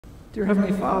Dear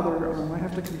Heavenly Father, I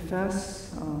have to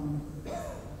confess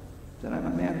that I'm a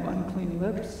man of unclean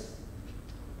lips,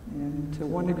 and to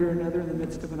one degree or another in the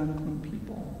midst of an unclean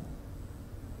people.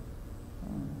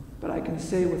 But I can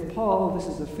say with Paul, this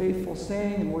is a faithful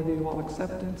saying and worthy of all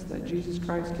acceptance, that Jesus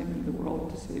Christ came into the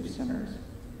world to save sinners.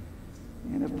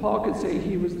 And if Paul could say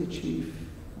he was the chief,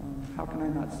 how can I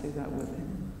not say that with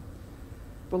him?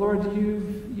 But Lord,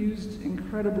 you've used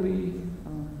incredibly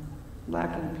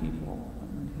lacking people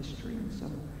in history. And so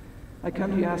I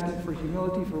come to you asking for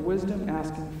humility, for wisdom,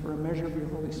 asking for a measure of your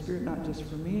Holy Spirit, not just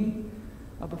for me,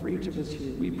 but for each of us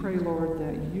here. We pray, Lord,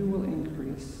 that you will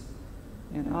increase,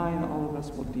 and I and all of us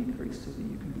will decrease so that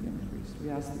you can be increased. We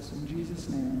ask this in Jesus'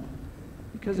 name,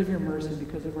 because of your mercy,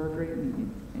 because of our great need.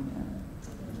 Amen.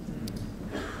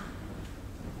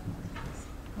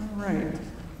 All right.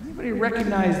 Anybody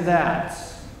recognize that?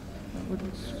 That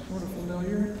looks sort of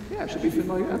familiar. Yeah, it should be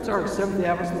familiar. That's our Seventh-day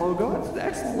Adventist logo. That's an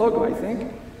excellent logo, I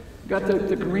think. Got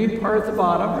the green part at the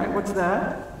bottom, right? What's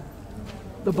that?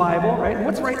 The Bible, right? And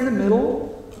what's right in the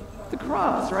middle? The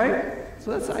cross, right?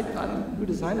 So that's, I don't know who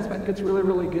designed this, but I think it's really,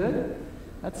 really good.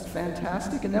 That's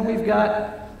fantastic. And then we've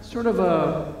got sort of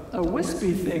a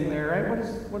wispy thing there, right?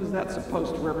 What is that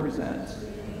supposed to represent?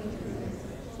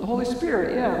 The Holy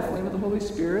Spirit, yeah, the flame of the Holy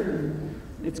Spirit. And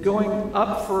it's going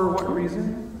up for what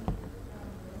reason?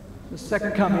 The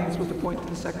second coming. It's supposed to point to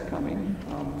the second coming.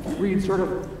 Read sort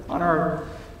of on our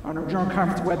General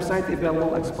Conference website, they've got a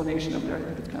little explanation up there. I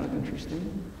think it's kind of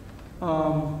interesting.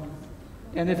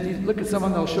 And if you look at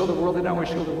someone, they'll show the world. They don't always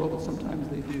show the world, but sometimes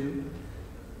they do.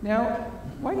 Now,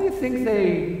 why do you think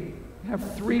they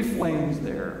have three flames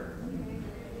there?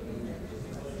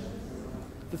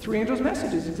 The three angels'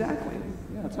 messages, exactly.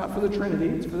 Yeah, it's not for the Trinity,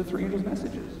 it's for the three angels'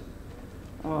 messages.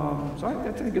 So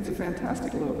I think it's a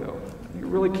fantastic logo. I think it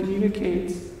really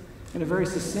communicates in a very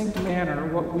succinct manner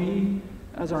what we,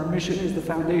 as our mission, is the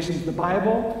foundation is the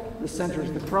Bible, the center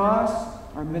is the cross,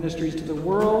 our ministries to the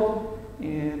world,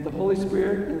 and the Holy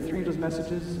Spirit and the three angels'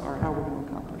 messages are how we're going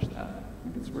to accomplish that. I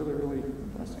think it's really, really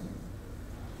a blessing.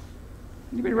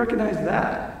 Anybody recognize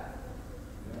that?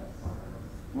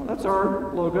 Well, that's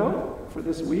our logo for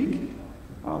this week.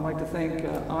 I'd like to thank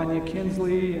Anya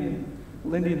Kinsley and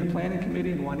Lindy and the planning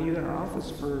committee and Juanita in our office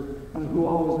for who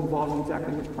all was involved in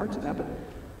exactly which parts of that. But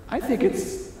I think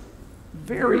it's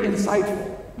very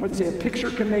insightful. What do you say, a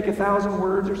picture can make 1,000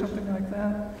 words or something like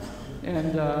that?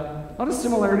 And a lot of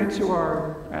similarity to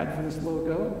our Adventist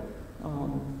logo.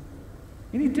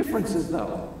 Any differences,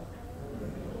 though?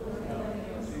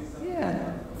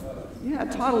 Yeah,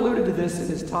 Todd alluded to this in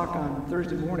his talk on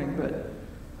Thursday morning, but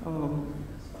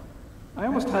I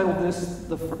almost titled this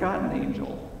The Forgotten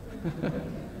Angel.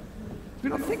 We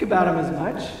don't think about him as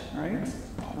much, right?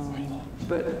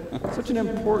 But such an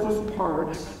important part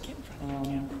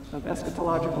of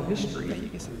eschatological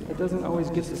history. It doesn't always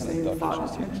get the same thought and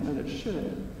attention that it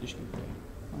should.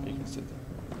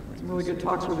 Some really good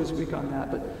talks were this week on that,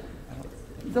 but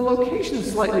the location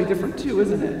is slightly different too,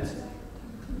 isn't it?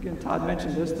 Again, Todd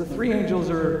mentioned this. The three angels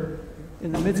are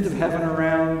in the midst of heaven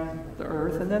around the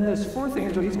earth, and then this fourth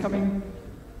angel, he's coming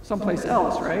someplace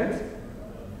else, right?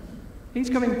 He's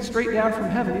coming straight down from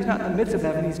heaven. He's not in the midst of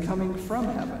heaven. He's coming from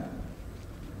heaven.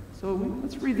 So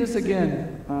let's read this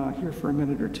again here for a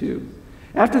minute or two.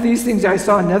 After these things, I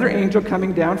saw another angel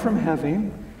coming down from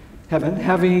heaven,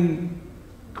 having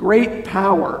great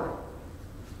power.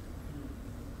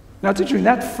 Now, it's interesting.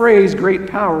 That phrase, great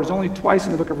power, is only twice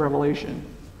in the book of Revelation.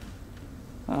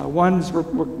 One's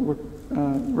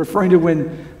referring to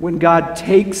when God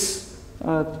takes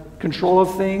control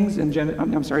of things in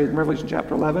Revelation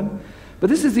chapter 11. But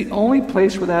this is the only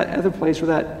place where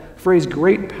that phrase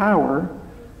 "great power"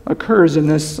 occurs in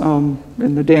this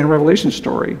in the Dan Revelation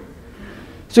story.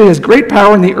 So he has great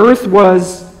power, and the earth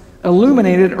was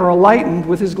illuminated or enlightened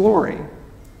with his glory.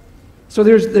 So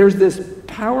there's this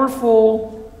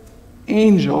powerful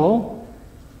angel,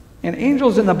 and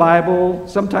angels in the Bible,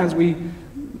 sometimes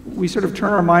we sort of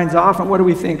turn our minds off, and what do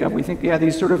we think of? We think, yeah,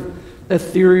 these sort of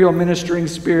ethereal ministering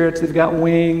spirits, they've got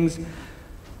wings.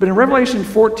 But in Revelation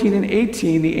 14 and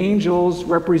 18, the angels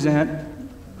represent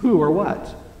who or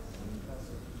what?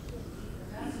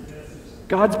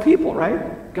 God's people,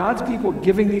 right? God's people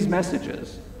giving these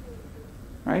messages,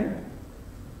 right?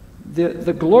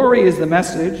 The glory is the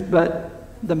message, but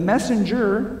the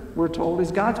messenger, we're told,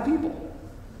 is God's people.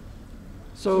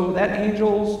 So that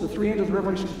the three angels of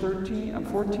Revelation 14,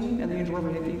 and the angel of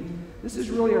Revelation 18, this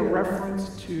is really a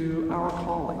reference to our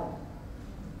calling.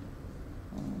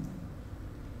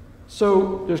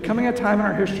 So there's coming a time in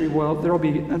our history where there will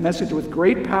be a message with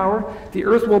great power. The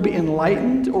earth will be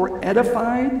enlightened or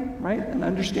edified, right? And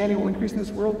understanding will increase in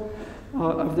this world.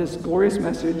 of this glorious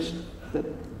message that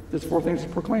this fourth angel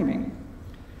is proclaiming.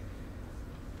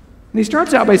 And he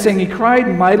starts out by saying, he cried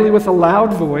mightily with a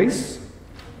loud voice.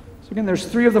 So again, there's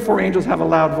 3 of the 4 angels have a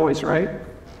loud voice, right?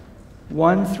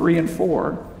 1, 3, and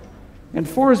 4. And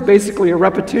 4 is basically a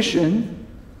repetition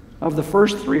of the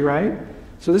first 3, right?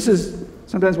 So this is,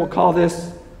 sometimes we'll call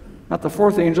this, not the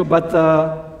fourth angel, but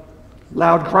the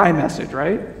loud cry message,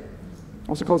 right?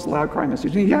 Also calls the loud cry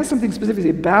message. And he has something specific to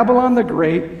say, Babylon the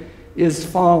Great is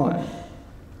fallen.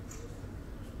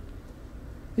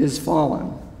 Is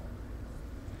fallen.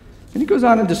 And he goes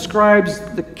on and describes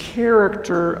the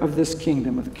character of this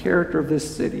kingdom, of the character of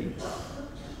this city.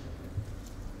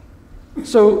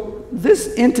 So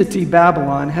this entity,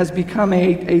 Babylon, has become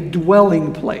a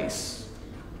dwelling place,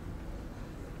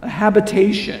 a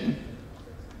habitation.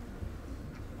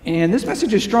 And this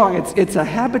message is strong. It's a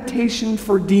habitation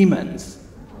for demons.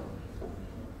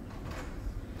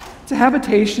 It's a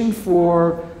habitation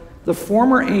for the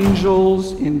former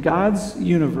angels in God's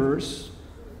universe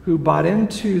who bought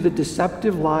into the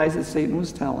deceptive lies that Satan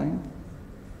was telling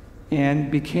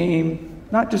and became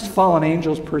not just fallen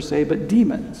angels per se, but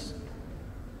demons.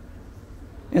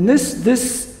 And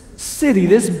this city,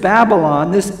 this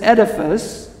Babylon, this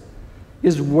edifice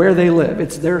is where they live.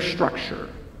 It's their structure.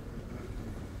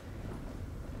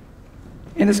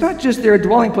 And it's not just their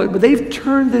dwelling place, but they've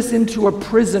turned this into a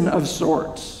prison of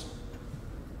sorts.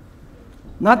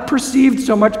 Not perceived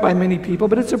so much by many people,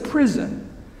 but it's a prison.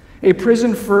 A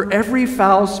prison for every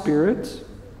foul spirit,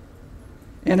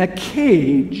 and a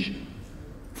cage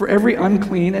for every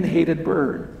unclean and hated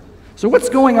bird. So what's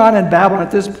going on in Babylon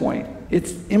at this point?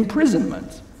 It's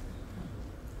imprisonment.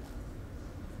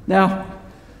 Now,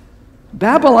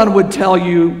 Babylon would tell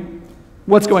you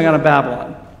what's going on in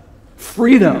Babylon.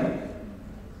 Freedom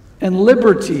and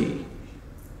liberty.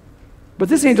 But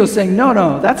this angel is saying,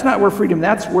 no, that's not where freedom,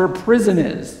 that's where prison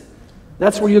is.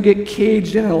 That's where you'll get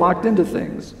caged in and locked into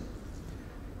things.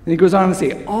 And he goes on to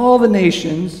say, all the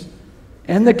nations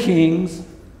and the kings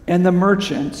and the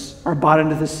merchants are bought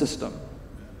into this system.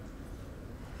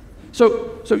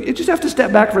 So you just have to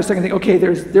step back for a second and think, okay,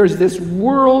 there's this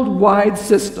worldwide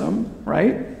system,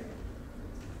 right?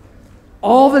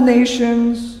 All the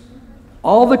nations,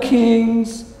 all the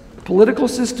kings, political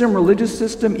system, religious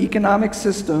system, economic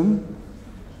system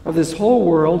of this whole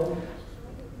world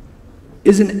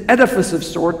is an edifice of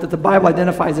sort that the Bible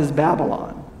identifies as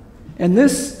Babylon. And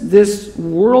this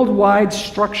worldwide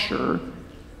structure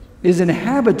is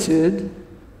inhabited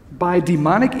by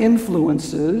demonic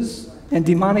influences and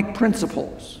demonic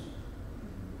principles.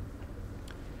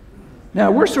 Now,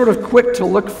 we're sort of quick to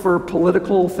look for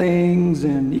political things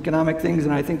and economic things,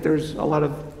 and I think there's a lot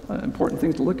of important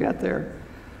things to look at there.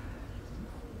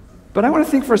 But I want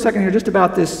to think for a second here just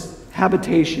about this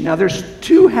habitation. Now, there's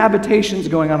 2 habitations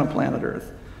going on planet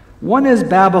Earth. One is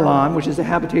Babylon, which is a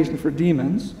habitation for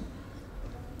demons.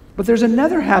 But there's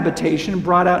another habitation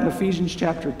brought out in Ephesians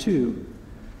chapter 2.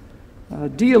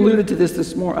 Dee alluded to this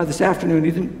this afternoon.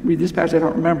 You didn't read this passage, I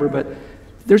don't remember, but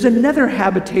there's another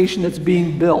habitation that's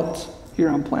being built here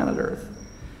on planet Earth.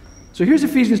 So here's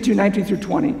Ephesians 2, 19 through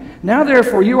 20. Now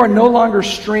therefore you are no longer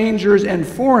strangers and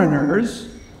foreigners.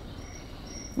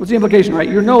 What's the implication, right?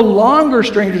 You're no longer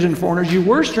strangers and foreigners. You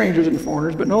were strangers and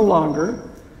foreigners, but no longer.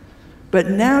 But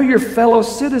now you're fellow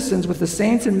citizens with the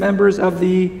saints and members of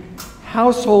the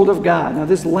household of God. Now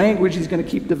this language he's going to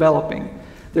keep developing.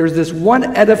 There's this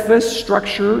one edifice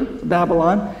structure,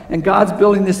 Babylon, and God's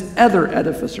building this other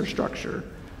edifice or structure.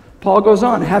 Paul goes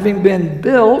on, having been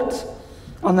built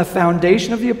on the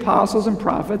foundation of the apostles and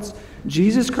prophets,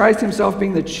 Jesus Christ himself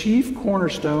being the chief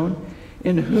cornerstone,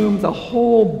 in whom the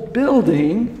whole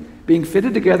building, being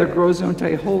fitted together, grows into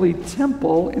a holy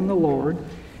temple in the Lord,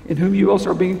 in whom you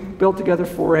also are being built together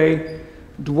for a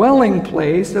dwelling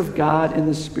place of God in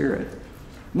the Spirit.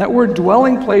 And that word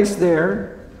dwelling place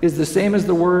there is the same as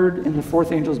the word in the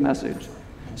fourth angel's message.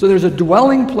 So there's a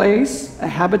dwelling place, a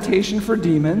habitation for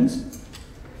demons,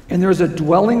 and there's a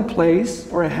dwelling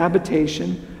place or a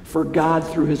habitation for God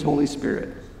through his Holy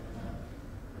Spirit.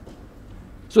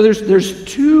 So there's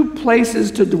 2 places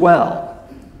to dwell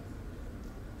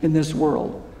in this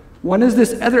world. One is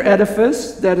this other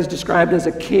edifice that is described as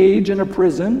a cage and a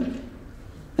prison.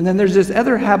 And then there's this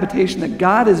other habitation that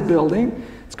God is building.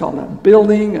 It's called a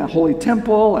building, a holy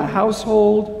temple, a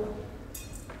household.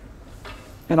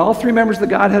 And all 3 members of the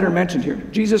Godhead are mentioned here.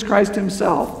 Jesus Christ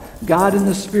himself, God in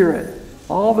the Spirit.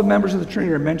 All the members of the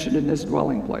Trinity are mentioned in this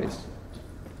dwelling place.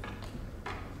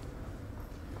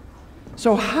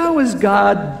 So how is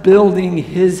God building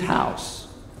his house?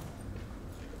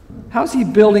 How is he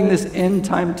building this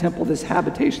end-time temple, this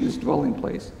habitation, this dwelling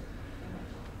place?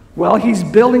 Well, he's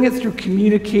building it through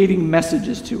communicating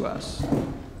messages to us,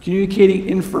 communicating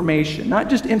information, not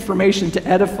just information to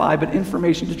edify, but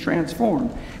information to transform.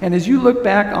 And as you look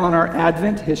back on our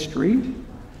Advent history,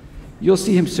 you'll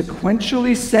see him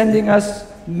sequentially sending us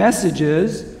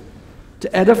messages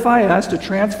to edify us, to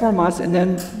transform us, and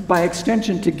then by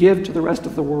extension to give to the rest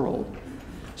of the world.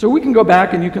 So we can go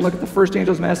back and you can look at the first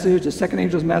angel's message, the second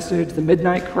angel's message, the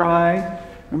midnight cry.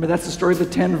 Remember, that's the story of the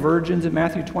 10 virgins in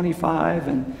Matthew 25.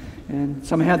 And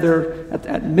some had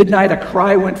at midnight a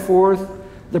cry went forth,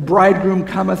 the bridegroom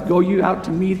cometh, go you out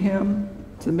to meet him.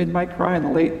 It's the midnight cry in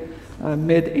the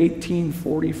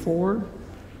mid-1844.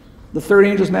 The third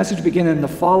angel's message began in the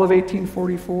fall of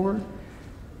 1844.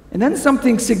 And then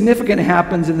something significant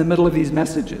happens in the middle of these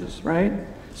messages, right?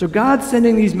 So God's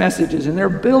sending these messages, and they're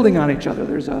building on each other.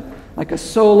 There's like a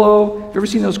solo. Have you ever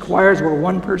seen those choirs where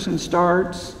one person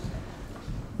starts,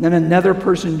 then another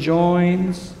person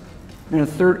joins, and a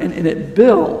third, and it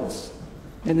builds,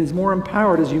 and is more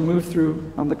empowered as you move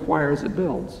through on the choir as it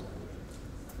builds.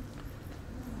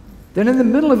 Then in the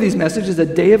middle of these messages, a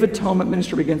Day of Atonement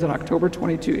ministry begins on October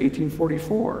 22,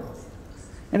 1844.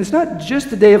 And it's not just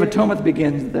the Day of Atonement that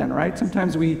begins then, right?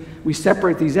 Sometimes we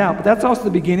separate these out, but that's also the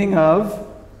beginning of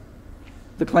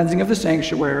the cleansing of the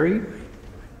sanctuary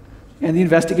and the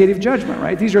investigative judgment,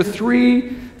 right? These are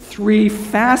three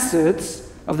facets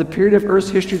of the period of Earth's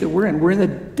history that we're in. We're in the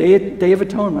Day of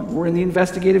Atonement. We're in the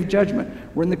investigative judgment.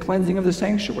 We're in the cleansing of the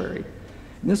sanctuary.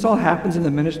 And this all happens in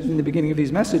the beginning of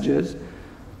these messages.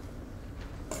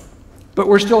 But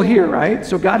we're still here, right?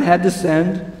 So God had to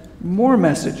send more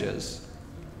messages.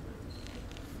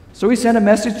 So he sent a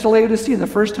message to Laodicea. And the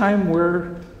first time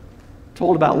we're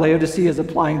told about Laodicea as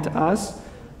applying to us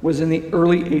was in the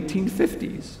early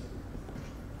 1850s.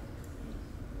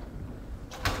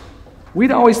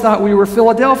 We'd always thought we were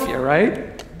Philadelphia,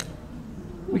 right?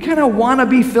 We kind of want to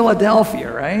be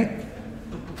Philadelphia, right?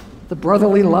 The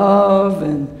brotherly love,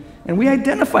 and we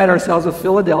identified ourselves with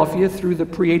Philadelphia through the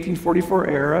pre-1844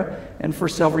 era and for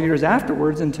several years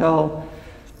afterwards until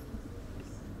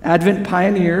Advent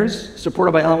pioneers,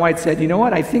 supported by Ellen White, said, you know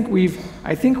what, I think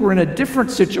we're in a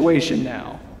different situation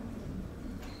now.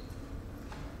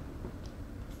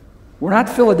 We're not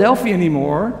Philadelphia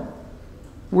anymore,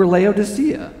 we're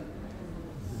Laodicea.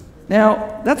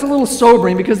 Now, that's a little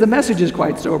sobering because the message is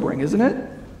quite sobering, isn't it?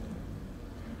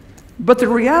 But the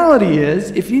reality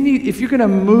is, if you're going to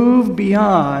move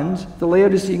beyond the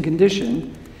Laodicean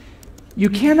condition, you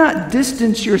cannot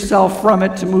distance yourself from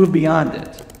it to move beyond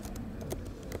it.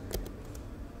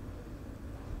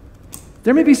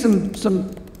 There may be some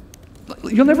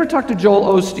you'll never talk to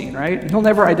Joel Osteen, right? He'll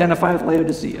never identify with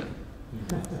Laodicea.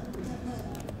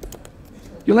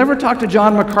 You'll never talk to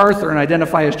John MacArthur and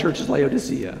identify his church as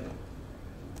Laodicea.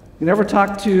 You never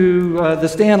talk to the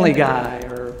Stanley guy,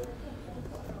 or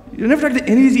you'll never talk to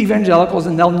any of these evangelicals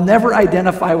and they'll never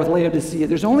identify with Laodicea.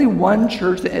 There's only one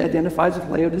church that identifies with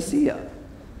Laodicea.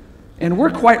 And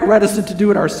we're quite reticent to do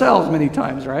it ourselves many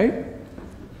times, right?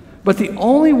 But the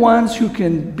only ones who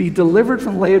can be delivered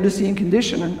from Laodicean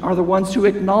condition are the ones who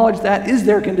acknowledge that is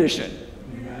their condition.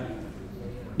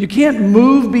 You can't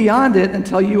move beyond it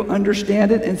until you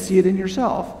understand it and see it in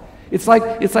yourself. It's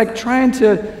like trying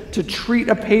to treat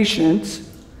a patient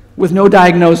with no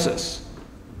diagnosis.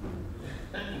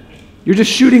 You're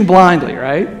just shooting blindly,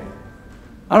 right? I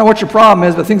don't know what your problem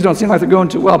is, but things don't seem like they're going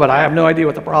too well, but I have no idea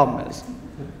what the problem is.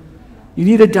 You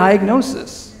need a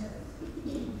diagnosis.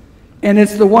 And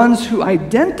it's the ones who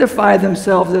identify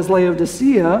themselves as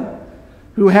Laodicea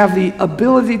who have the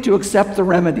ability to accept the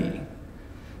remedy.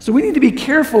 So we need to be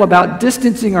careful about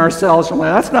distancing ourselves from,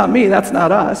 that's not me, that's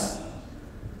not us.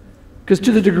 Because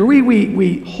to the degree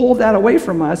we hold that away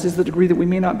from us is the degree that we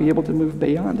may not be able to move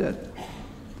beyond it.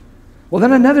 Well,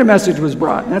 then another message was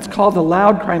brought, and that's called the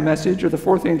loud cry message, or the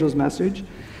fourth angel's message.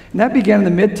 And that began in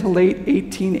the mid to late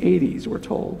 1880s, we're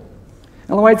told.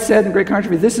 Ellen White said in Great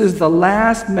Controversy, this is the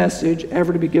last message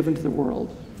ever to be given to the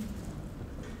world.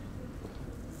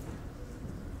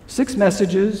 6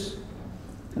 messages,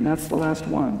 and that's the last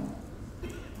one.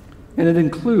 And it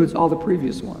includes all the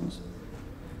previous ones.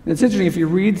 And it's interesting, if you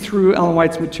read through Ellen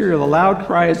White's material, the loud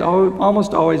cry is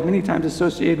almost always, many times,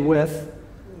 associated with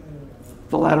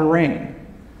the latter rain.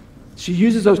 She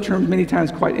uses those terms many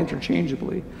times quite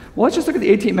interchangeably. Well, let's just look at the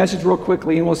 18th message real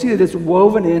quickly, and we'll see that it's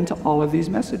woven into all of these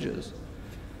messages.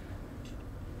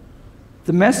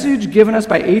 The message given us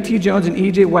by A.T. Jones and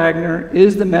E.J. Wagner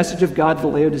is the message of God to the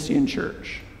Laodicean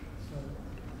church.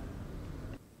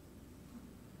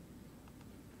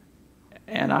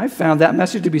 And I found that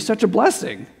message to be such a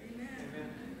blessing.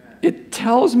 It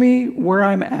tells me where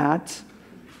I'm at,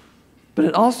 but but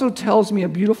it also tells me a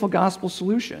beautiful gospel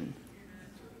solution.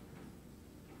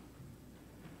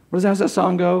 How's that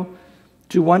song go?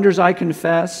 To wonders I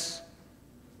confess.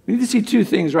 We need to see two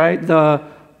things, right? The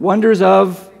wonders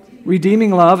of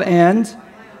redeeming love and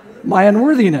my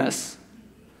unworthiness.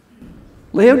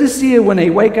 Laodicea, when they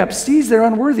wake up, sees their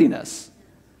unworthiness.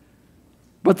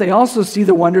 But they also see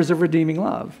the wonders of redeeming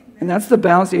love. And that's the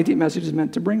balance the 18th message is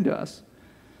meant to bring to us.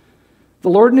 The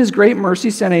Lord in his great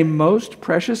mercy sent a most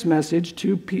precious message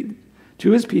to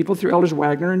his people through Elders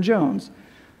Wagner and Jones.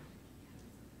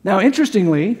 Now,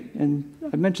 interestingly, and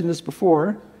I've mentioned this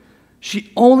before,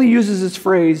 she only uses this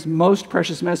phrase, most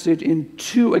precious message, in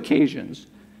 2 occasions.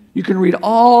 You can read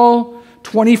all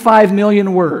 25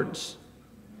 million words.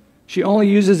 She only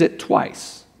uses it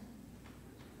twice.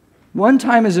 One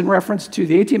time is in reference to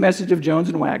the 18th message of Jones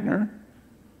and Wagner.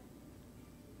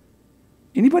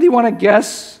 Anybody want to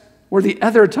guess where the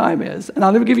other time is? And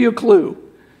I'll give you a clue.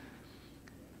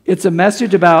 It's a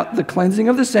message about the cleansing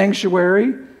of the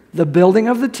sanctuary, the building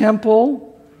of the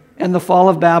temple, and the fall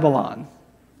of Babylon,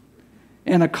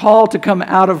 and a call to come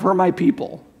out of her, my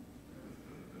people.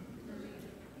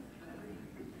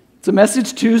 It's a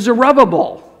message to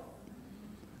Zerubbabel.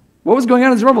 What was going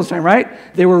on in Zerubbabel's time,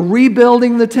 right? They were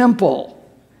rebuilding the temple.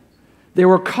 They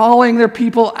were calling their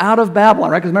people out of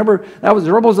Babylon, right? Because remember,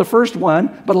 Zerubbabel was the first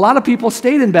one, but a lot of people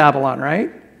stayed in Babylon,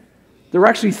 right? There were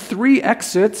actually 3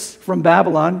 exits from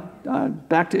Babylon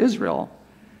back to Israel.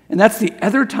 And that's the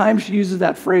other time she uses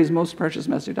that phrase, most precious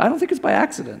message. I don't think it's by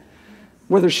accident.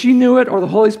 Whether she knew it or the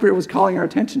Holy Spirit was calling her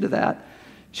attention to that,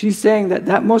 she's saying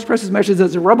that most precious message that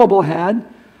Zerubbabel had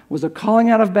was a calling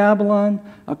out of Babylon,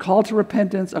 a call to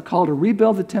repentance, a call to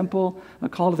rebuild the temple, a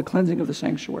call to the cleansing of the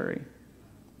sanctuary.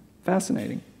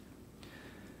 Fascinating.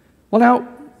 Well, now,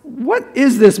 what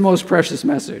is this most precious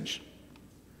message?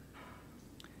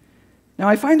 Now,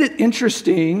 I find it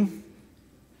interesting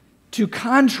to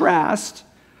contrast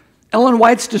Ellen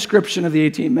White's description of the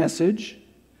 18th message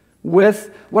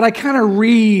with what I kind of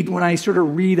read when I sort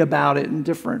of read about it in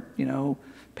different,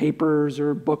 papers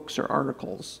or books or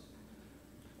articles.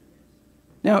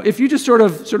 Now, if you just sort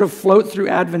of float through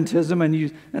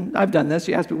Adventism and I've done this,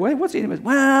 you ask me, what's the 18th message?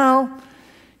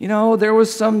 Well, there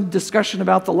was some discussion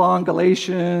about the law in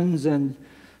Galatians and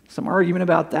some argument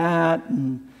about that.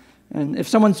 And if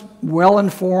someone's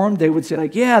well-informed, they would say,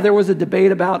 there was a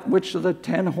debate about which of the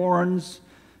 10 horns,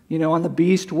 on the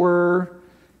beast were.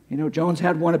 Jones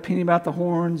had one opinion about the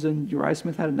horns, and Uriah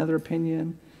Smith had another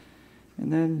opinion.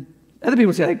 And then other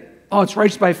people say, it's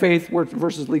righteous by faith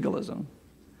versus legalism.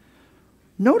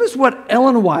 Notice what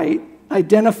Ellen White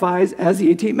identifies as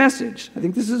the 18th message. I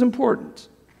think this is important.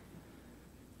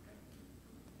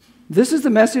 This is the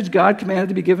message God commanded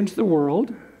to be given to the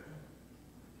world.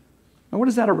 Now, what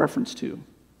is that a reference to?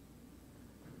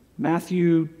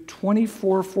 Matthew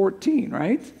 24:14,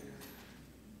 right?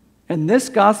 And this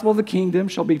gospel of the kingdom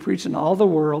shall be preached in all the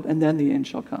world, and then the end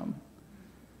shall come.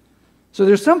 So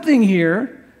there's something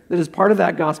here that is part of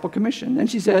that gospel commission. And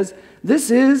she says,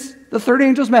 this is the third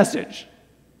angel's message,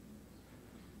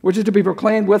 which is to be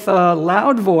proclaimed with a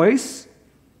loud voice.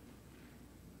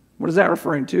 What is that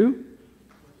referring to?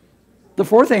 The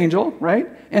fourth angel, right?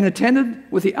 And attended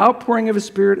with the outpouring of his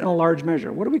Spirit in a large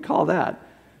measure. What do we call that?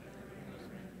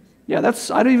 Yeah,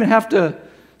 I don't even have to.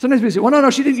 Sometimes we say, well, no,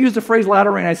 she didn't use the phrase latter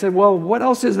rain. I said, well, what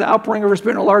else is the outpouring of her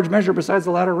Spirit in a large measure besides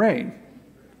the latter rain?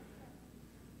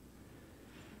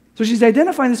 So she's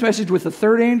identifying this message with the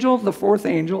third angel, the fourth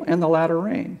angel, and the latter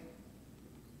rain.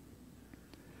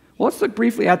 Well, let's look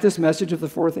briefly at this message of the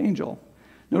fourth angel.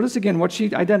 Notice again what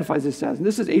she identifies this as. And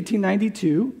this is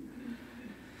 1892.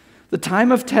 The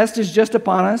time of test is just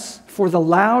upon us, for the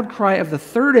loud cry of the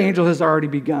third angel has already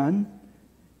begun.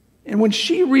 And when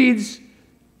she reads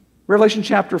Revelation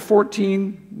chapter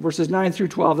 14, verses 9 through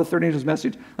 12, the third angel's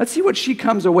message, let's see what she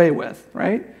comes away with,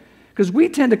 right? Because we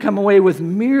tend to come away with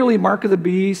merely mark of the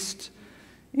beast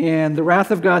and the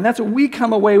wrath of God, and that's what we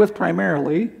come away with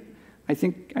primarily. I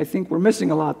think we're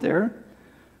missing a lot there.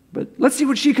 But let's see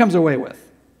what she comes away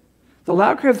with. The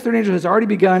loud cry of the third angel has already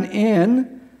begun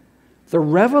in the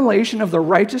revelation of the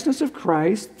righteousness of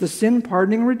Christ, the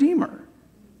sin-pardoning Redeemer.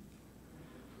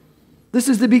 This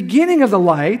is the beginning of the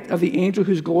light of the angel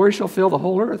whose glory shall fill the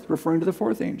whole earth, referring to the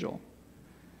fourth angel.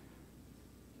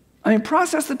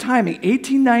 Process the timing.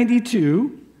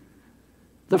 1892,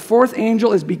 the fourth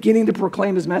angel is beginning to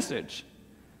proclaim his message.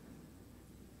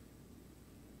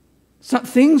 So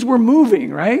things were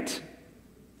moving, right?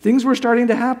 Things were starting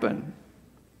to happen.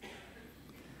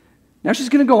 Now she's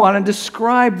going to go on and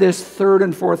describe this third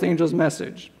and fourth angel's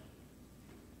message.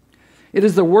 It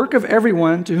is the work of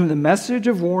everyone to whom the message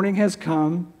of warning has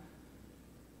come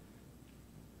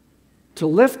to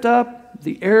lift up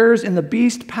the heirs in the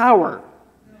beast power.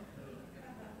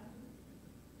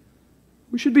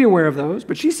 We should be aware of those.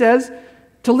 But she says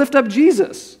to lift up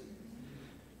Jesus,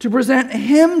 to present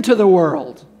him to the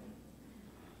world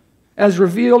as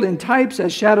revealed in types,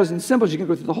 as shadows and symbols. You can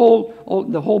go through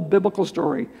the whole biblical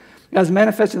story, as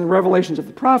manifested in the revelations of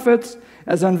the prophets,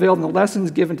 as unveiled in the lessons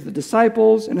given to the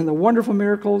disciples, and in the wonderful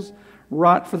miracles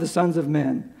wrought for the sons of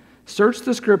men. Search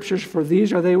the scriptures, for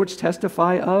these are they which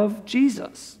testify of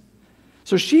Jesus.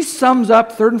 So she sums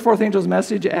up third and fourth angel's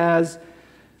message as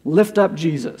lift up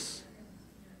Jesus,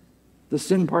 the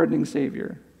sin-pardoning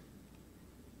Savior.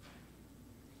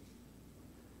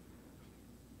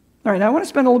 All right, now I want to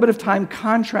spend a little bit of time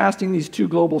contrasting these two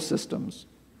global systems.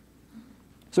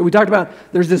 So we talked about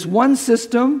there's this one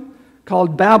system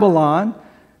called Babylon.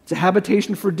 It's a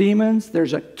habitation for demons.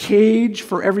 There's a cage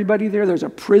for everybody there. There's a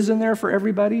prison there for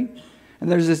everybody.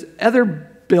 And there's this other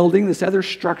building, this other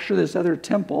structure, this other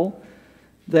temple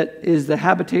that is the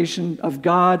habitation of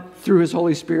God through his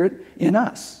Holy Spirit in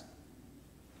us.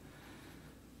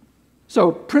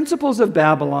 So principles of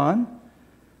Babylon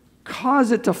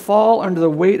cause it to fall under the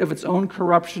weight of its own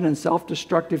corruption and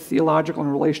self-destructive theological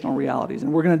and relational realities.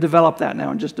 And we're going to develop that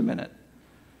now in just a minute.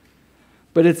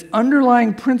 But its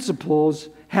underlying principles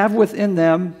have within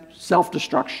them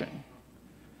self-destruction.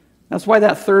 That's why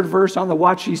that third verse on the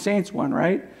Watch Ye Saints one,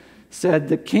 right, said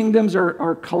the kingdoms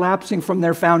are collapsing from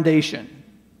their foundation.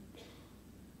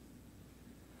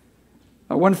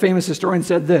 One famous historian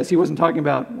said this. He wasn't talking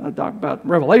about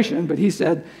Revelation, but he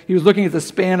said, he was looking at the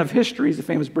span of history. He's a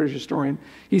famous British historian.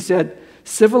 He said,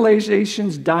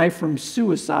 civilizations die from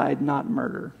suicide, not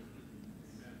murder.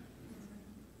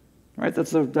 Right?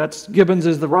 That's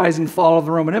Gibbons' The Rise and Fall of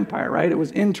the Roman Empire, right? It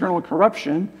was internal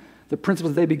corruption, the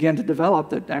principles they began to develop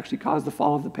that actually caused the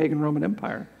fall of the pagan Roman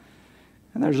Empire.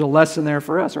 And there's a lesson there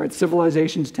for us, right?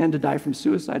 Civilizations tend to die from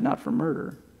suicide, not from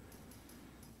murder.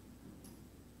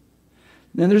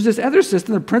 Then there's this other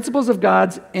system, the principles of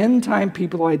God's end-time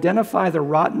people who identify the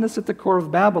rottenness at the core of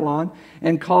Babylon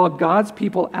and call God's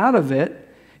people out of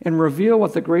it and reveal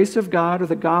what the grace of God or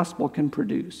the gospel can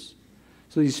produce.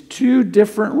 So these two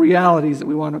different realities that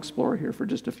we want to explore here for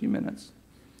just a few minutes.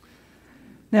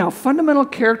 Now, fundamental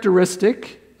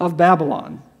characteristic of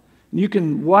Babylon. You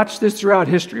can watch this throughout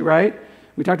history, right?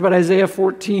 We talked about Isaiah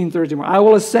 14 Thursday morning. I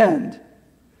will ascend.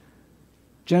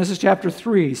 Genesis chapter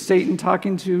 3, Satan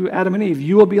talking to Adam and Eve.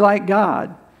 You will be like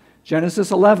God.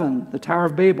 Genesis 11, the Tower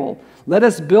of Babel. Let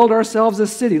us build ourselves a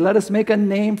city. Let us make a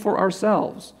name for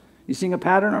ourselves. You seeing a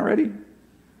pattern already?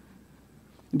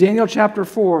 Daniel chapter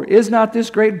 4, is not this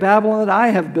great Babylon that I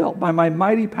have built by my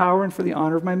mighty power and for the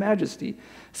honor of my majesty?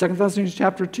 2 Thessalonians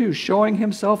chapter 2, showing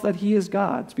himself that he is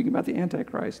God, speaking about the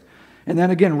Antichrist. And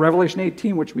then again, Revelation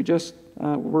 18, which we just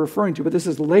were referring to, but this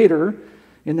is later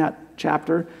in that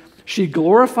chapter. She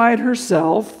glorified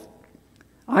herself.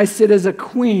 I sit as a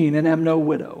queen and am no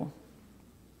widow.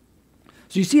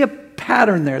 So you see a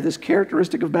pattern there, this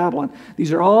characteristic of Babylon.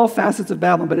 These are all facets of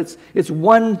Babylon, but it's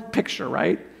one picture,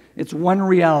 right? It's one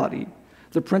reality.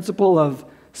 The principle of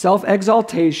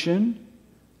self-exaltation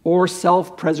or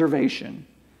self-preservation.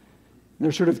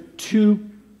 They're sort of two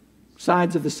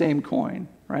sides of the same coin,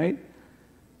 right?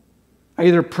 I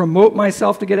either promote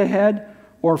myself to get ahead,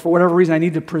 or for whatever reason, I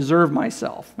need to preserve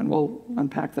myself. And we'll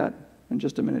unpack that in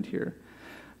just a minute here.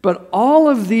 But all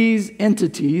of these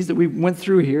entities that we went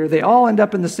through here, they all end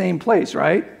up in the same place,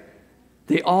 right?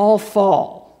 They all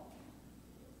fall.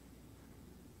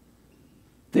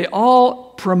 They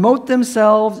all promote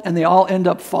themselves, and they all end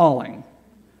up falling.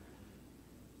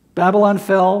 Babylon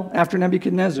fell after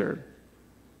Nebuchadnezzar.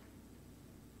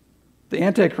 The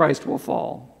Antichrist will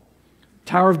fall.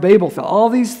 Tower of Babel fell. All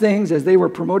these things, as they were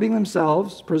promoting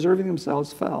themselves, preserving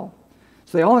themselves, fell.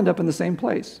 So they all end up in the same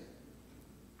place.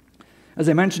 As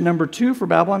I mentioned, number 2 for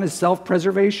Babylon is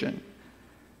self-preservation.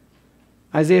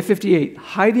 Isaiah 58,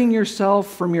 hiding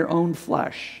yourself from your own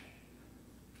flesh.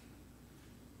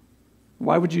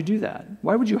 Why would you do that?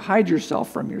 Why would you hide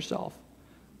yourself from yourself?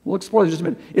 We'll explore this in just a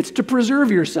minute. It's to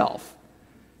preserve yourself.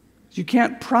 You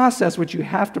can't process what you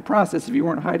have to process if you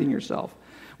weren't hiding yourself.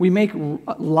 We make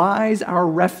lies our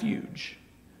refuge.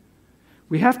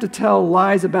 We have to tell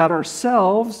lies about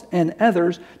ourselves and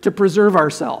others to preserve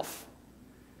ourselves.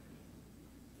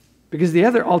 Because the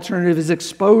other alternative is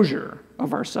exposure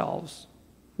of ourselves,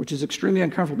 which is extremely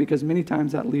uncomfortable because many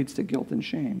times that leads to guilt and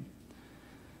shame.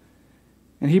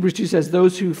 And Hebrews 2 says,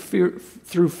 those who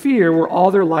through fear were all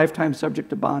their lifetime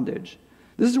subject to bondage.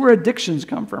 This is where addictions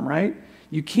come from, right?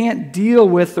 You can't deal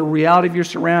with the reality of your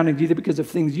surroundings either because of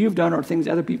things you've done or things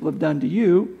other people have done to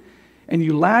you, and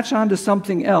you latch onto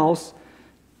something else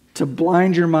to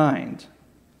blind your mind.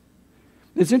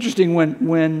 It's interesting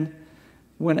when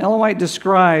Ellen White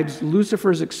describes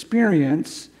Lucifer's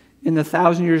experience in the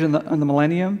 1,000 years in the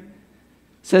millennium,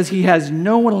 says he has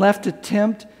no one left to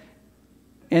tempt,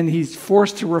 and he's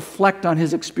forced to reflect on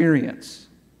his experience.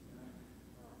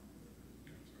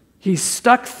 He's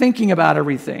stuck thinking about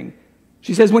everything.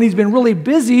 She says when he's been really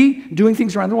busy doing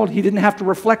things around the world, he didn't have to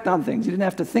reflect on things. He didn't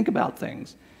have to think about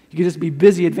things. He could just be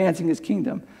busy advancing his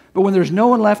kingdom. But when there's no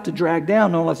one left to drag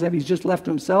down, no one left to have, he's just left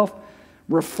to himself,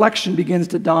 reflection begins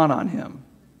to dawn on him.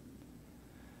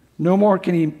 No more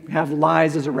can he have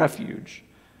lies as a refuge.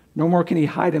 No more can he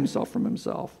hide himself from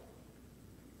himself.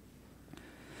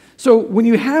 So when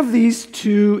you have these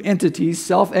two entities,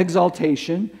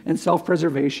 self-exaltation and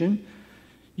self-preservation,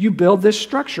 you build this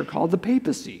structure called the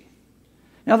papacy.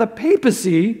 Now the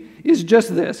papacy is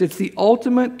just this. It's the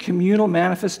ultimate communal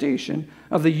manifestation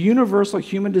of the universal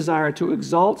human desire to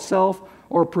exalt self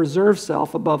or preserve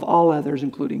self above all others,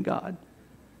 including God.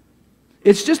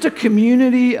 It's just a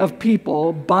community of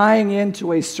people buying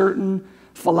into a certain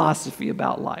philosophy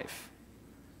about life.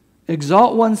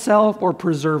 Exalt oneself or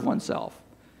preserve oneself.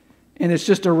 And it's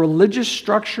just a religious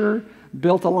structure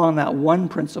built along that one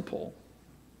principle.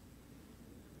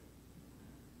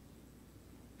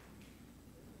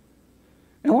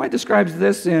 And White describes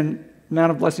this in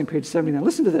Mount of Blessing, page 79.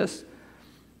 Listen to this.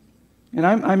 And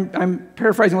I'm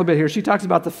paraphrasing a little bit here. She talks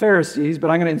about the Pharisees,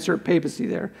 but I'm going to insert papacy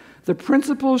there. The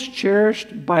principles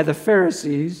cherished by the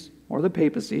Pharisees, or the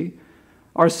papacy,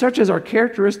 are such as are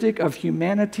characteristic of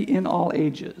humanity in all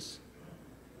ages.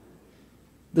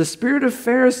 The spirit of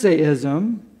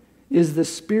Pharisaism is the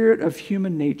spirit of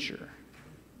human nature.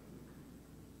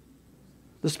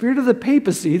 The spirit of the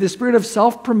papacy, the spirit of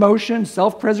self-promotion,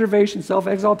 self-preservation,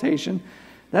 self-exaltation,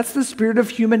 that's the spirit of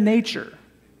human nature.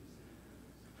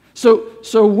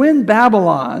 So when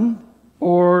Babylon,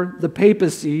 or the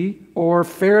papacy, or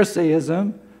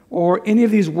Pharisaism, or any of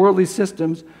these worldly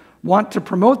systems want to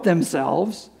promote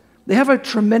themselves, they have a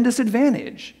tremendous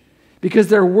advantage because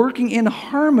they're working in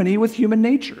harmony with human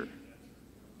nature.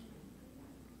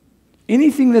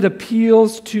 Anything that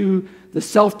appeals to the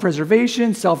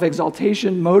self-preservation,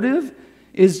 self-exaltation motive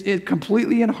is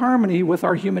completely in harmony with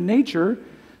our human nature,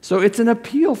 so it's an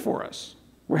appeal for us.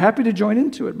 We're happy to join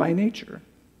into it by nature.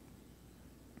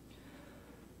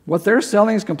 What they're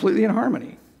selling is completely in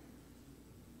harmony.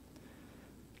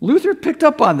 Luther picked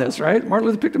up on this, right? Martin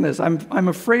Luther picked up on this.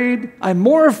 I'm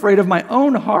more afraid of my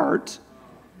own heart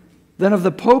than of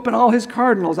the Pope and all his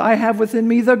cardinals. I have within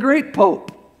me the great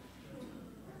Pope.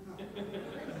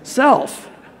 Self.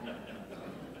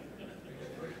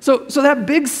 So that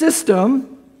big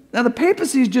system, now the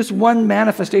papacy is just one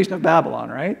manifestation of Babylon,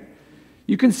 right?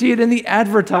 You can see it in the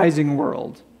advertising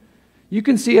world. You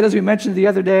can see it, as we mentioned the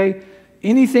other day,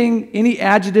 any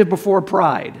adjective before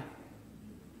pride.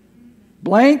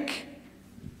 Blank,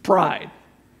 pride.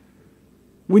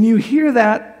 When you hear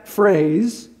that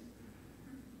phrase,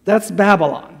 that's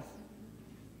Babylon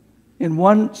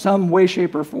in some way,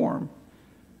 shape, or form.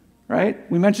 Right?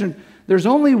 We mentioned there's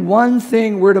only one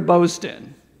thing we're to boast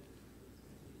in.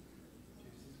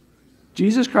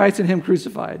 Jesus Christ and Him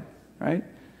crucified. Right?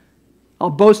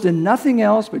 I'll boast in nothing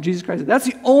else but Jesus Christ. That's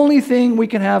the only thing we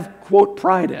can have, quote,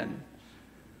 pride in.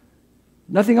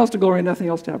 Nothing else to glory in, nothing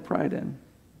else to have pride in.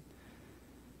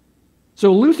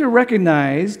 So Luther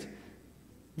recognized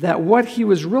that what he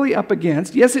was really up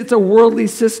against, yes, it's a worldly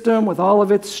system with all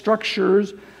of its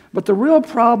structures, but the real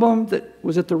problem that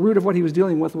was at the root of what he was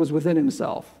dealing with was within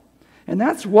himself. And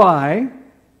that's why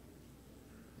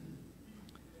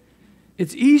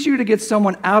it's easier to get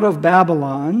someone out of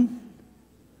Babylon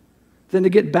than to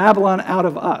get Babylon out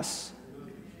of us.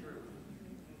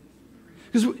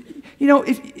 Because,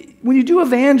 when you do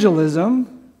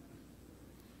evangelism,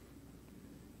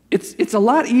 it's a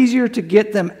lot easier to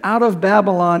get them out of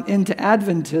Babylon into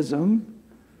Adventism,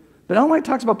 but Ellen White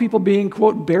talks about people being,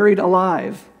 quote, buried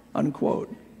alive,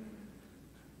 unquote.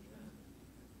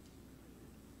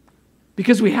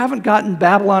 Because we haven't gotten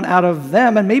Babylon out of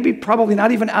them, and maybe probably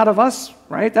not even out of us,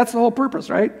 right? That's the whole purpose,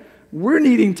 right? We're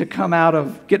needing to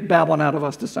get Babylon out of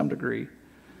us to some degree.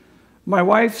 My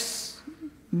wife's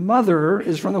mother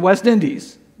is from the West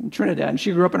Indies, in Trinidad, and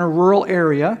she grew up in a rural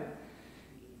area,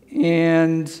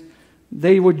 and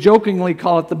they would jokingly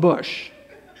call it the bush.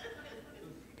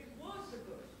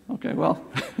 Okay, well.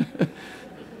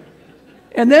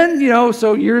 And then,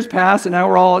 so years pass, and now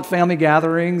we're all at family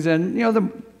gatherings,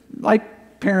 and,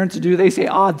 like parents do, they say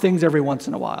odd things every once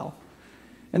in a while.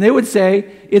 And they would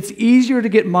say, it's easier to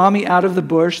get mommy out of the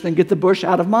bush than get the bush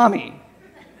out of mommy.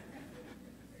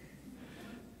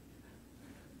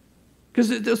 Because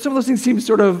some of those things seem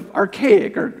sort of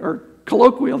archaic or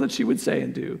colloquial that she would say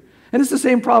and do. And it's the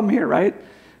same problem here, right?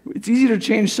 It's easier to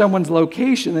change someone's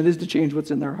location than it is to change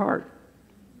what's in their heart.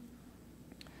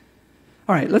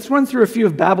 All right, let's run through a few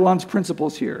of Babylon's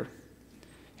principles here.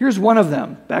 Here's one of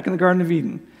them, back in the Garden of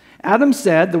Eden. Adam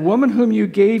said, "The woman whom you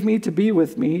gave me to be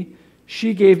with me,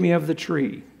 she gave me of the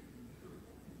tree."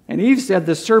 And Eve said,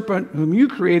 "The serpent whom you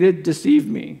created deceived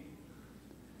me."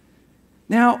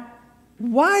 Now,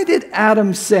 why did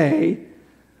Adam say,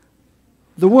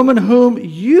 "The woman whom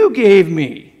you gave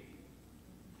me"?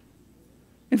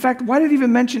 In fact, why did he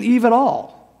even mention Eve at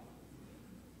all?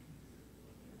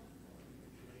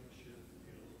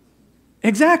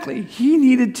 Exactly. He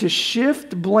needed to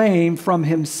shift blame from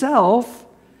himself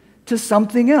to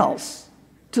something else,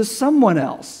 to someone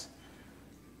else.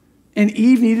 And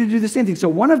Eve needed to do the same thing. So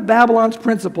one of Babylon's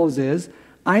principles is,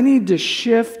 I need to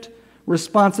shift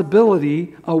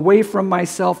responsibility away from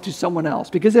myself to someone else.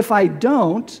 Because if I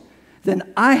don't, then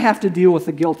I have to deal with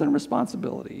the guilt and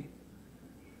responsibility.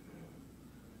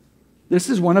 This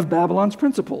is one of Babylon's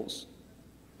principles.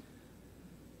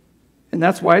 And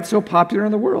that's why it's so popular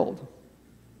in the world.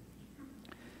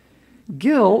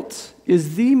 Guilt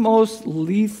is the most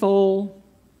lethal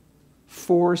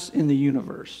force in the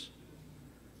universe.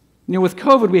 You know, with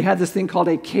COVID, we had this thing called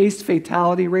a case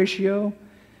fatality ratio.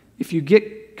 If you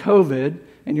get COVID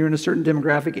and you're in a certain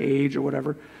demographic age or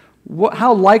whatever,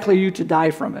 how likely are you to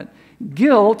die from it?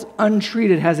 Guilt,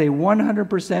 untreated, has a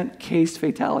 100% case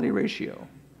fatality ratio.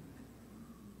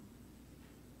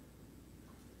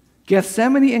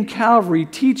 Gethsemane and Calvary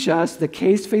teach us the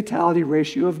case fatality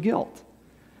ratio of guilt.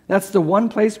 That's the one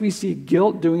place we see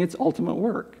guilt doing its ultimate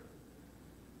work.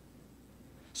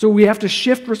 So we have to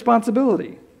shift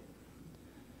responsibility.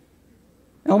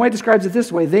 Ellen White describes it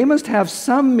this way: they must have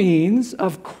some means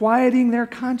of quieting their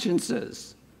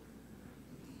consciences.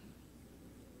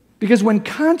 Because when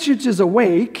conscience is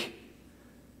awake,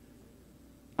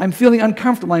 I'm feeling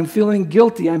uncomfortable, I'm feeling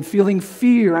guilty, I'm feeling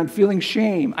fear, I'm feeling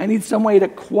shame. I need some way to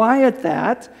quiet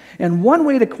that, and one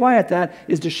way to quiet that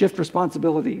is to shift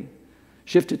responsibility.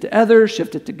 Shift it to others,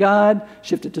 shift it to God,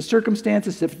 shift it to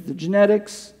circumstances, shift it to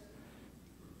genetics.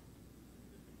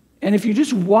 And if you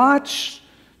just watch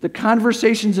the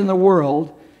conversations in the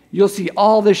world, you'll see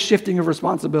all this shifting of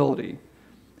responsibility.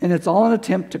 And it's all an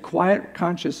attempt to quiet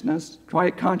consciousness,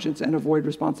 quiet conscience, and avoid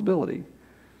responsibility.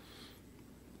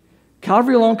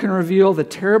 Calvary alone can reveal the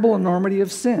terrible enormity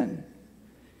of sin.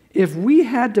 If we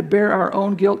had to bear our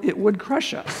own guilt, it would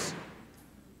crush us.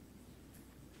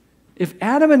 If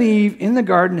Adam and Eve in the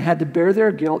garden had to bear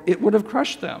their guilt, it would have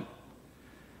crushed them.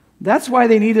 That's why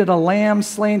they needed a lamb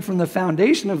slain from the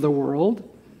foundation of the world.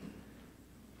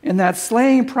 And that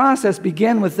slaying process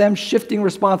began with them shifting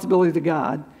responsibility to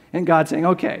God, and God saying,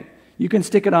 "Okay, you can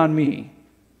stick it on me.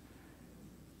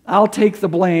 I'll take the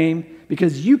blame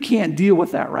because you can't deal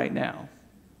with that right now."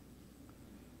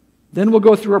 Then we'll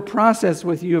go through a process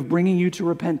with you of bringing you to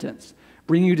repentance,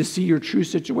 bringing you to see your true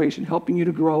situation, helping you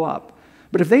to grow up.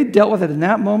 But if they dealt with it in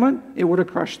that moment, it would have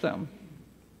crushed them.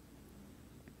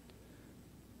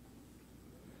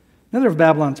 Another of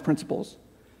Babylon's principles.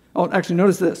 Oh, actually,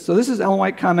 notice this. So this is Ellen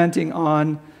White commenting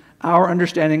on our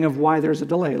understanding of why there's a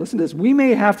delay. Listen to this. We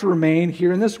may have to remain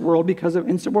here in this world because of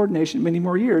insubordination many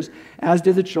more years, as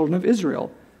did the children of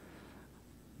Israel.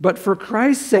 But for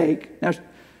Christ's sake,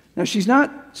 now she's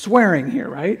not swearing here,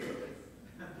 right?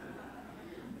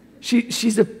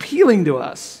 She's appealing to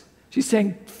us. She's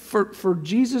saying, for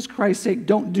Jesus Christ's sake,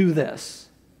 don't do this.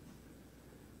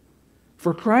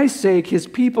 For Christ's sake, his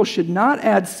people should not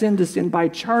add sin to sin by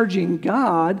charging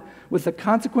God with the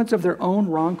consequence of their own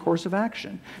wrong course of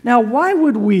action. Now, why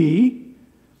would we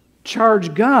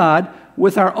charge God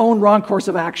with our own wrong course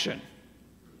of action?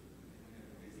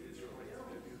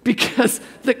 Because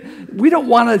we don't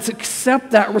want to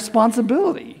accept that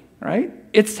responsibility, right?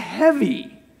 It's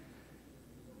heavy.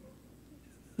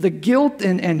 The guilt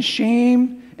and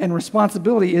shame and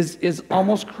responsibility is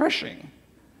almost crushing.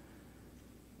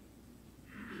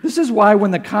 This is why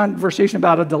when the conversation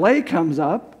about a delay comes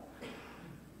up,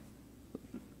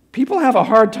 people have a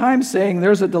hard time saying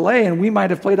there's a delay and we might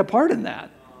have played a part in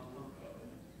that.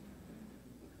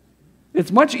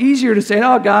 It's much easier to say,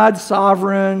 oh, God's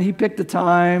sovereign, he picked the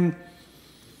time.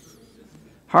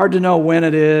 Hard to know when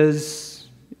it is.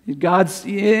 He's got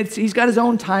his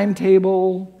own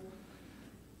timetable.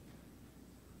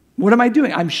 What am I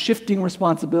doing? I'm shifting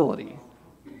responsibility.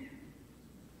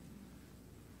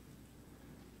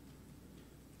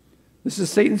 This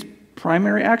is Satan's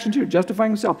primary action too,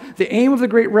 justifying himself. The aim of the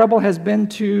great rebel has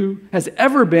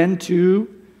ever been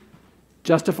to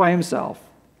justify himself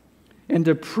and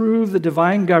to prove the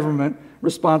divine government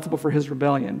responsible for his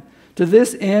rebellion. To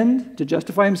this end, to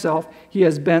justify himself, he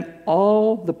has bent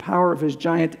all the power of his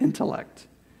giant intellect.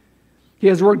 He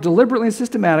has worked deliberately and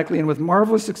systematically and with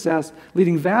marvelous success,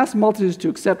 leading vast multitudes to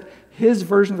accept his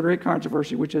version of the great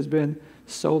controversy, which has been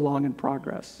so long in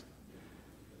progress.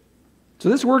 So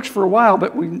this works for a while,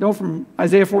 but we know from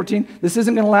Isaiah 14, this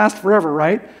isn't going to last forever,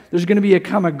 right? There's going to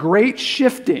become a great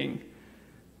shifting.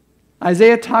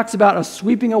 Isaiah talks about a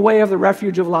sweeping away of the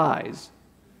refuge of lies.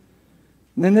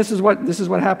 And then this is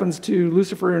what happens to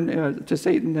Lucifer and to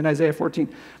Satan in Isaiah 14.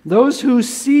 Those who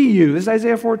see you, this is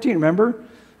Isaiah 14, remember?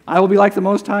 I will be like the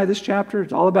Most High, this chapter.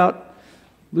 It's all about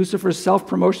Lucifer's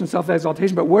self-promotion,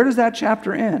 self-exaltation. But where does that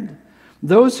chapter end?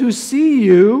 Those who see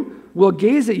you will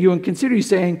gaze at you and consider you,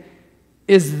 saying,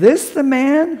 is this the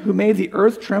man who made the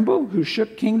earth tremble, who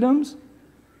shook kingdoms?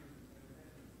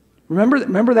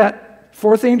 Remember that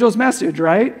fourth angel's message,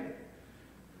 right?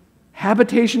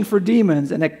 Habitation for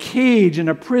demons and a cage and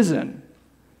a prison.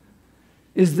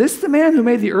 Is this the man who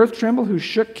made the earth tremble, who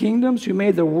shook kingdoms, who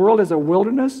made the world as a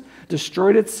wilderness,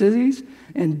 destroyed its cities,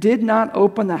 and did not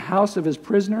open the house of his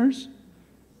prisoners?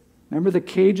 Remember the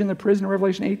cage and the prison in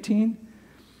Revelation 18?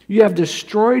 You have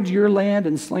destroyed your land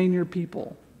and slain your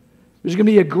people. There's going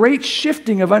to be a great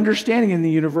shifting of understanding in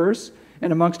the universe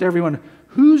and amongst everyone.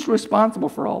 Who's responsible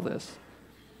for all this?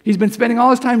 He's been spending all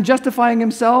his time justifying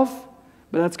himself,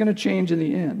 but that's going to change in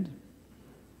the end.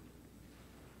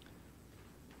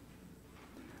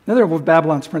 Another of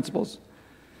Babylon's principles.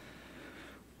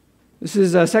 This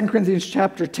is 2 Corinthians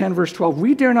chapter 10, verse 12.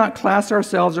 We dare not class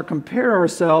ourselves or compare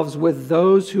ourselves with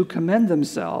those who commend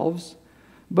themselves,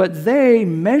 but they,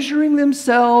 measuring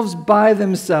themselves by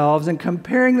themselves and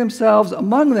comparing themselves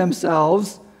among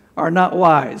themselves, are not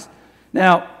wise.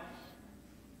 Now,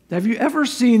 have you ever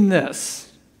seen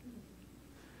this?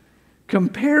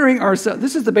 Comparing ourselves,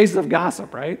 this is the basis of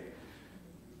gossip, right?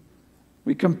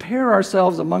 We compare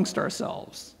ourselves amongst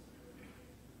ourselves.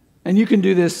 And you can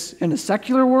do this in a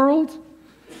secular world,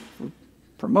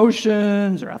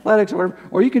 promotions or athletics or whatever,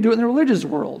 or you can do it in the religious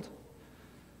world.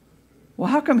 Well,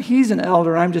 how come he's an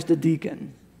elder and I'm just a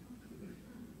deacon?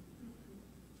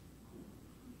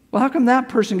 Well, how come that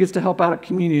person gets to help out at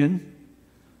communion?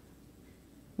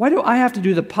 Why do I have to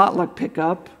do the potluck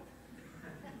pickup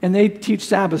and they teach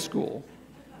Sabbath school?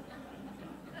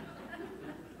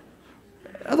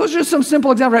 Those are just some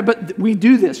simple examples, right? But we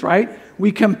do this, right?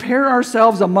 We compare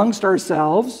ourselves amongst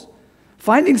ourselves,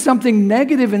 finding something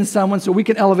negative in someone so we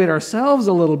can elevate ourselves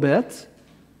a little bit,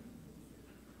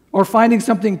 or finding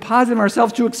something positive in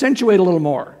ourselves to accentuate a little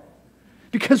more.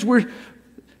 Because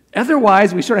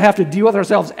otherwise we sort of have to deal with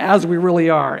ourselves as we really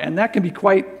are, and that can be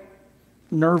quite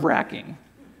nerve-wracking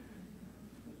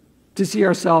to see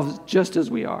ourselves just as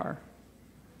we are.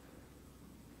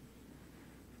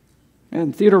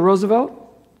 And Theodore Roosevelt,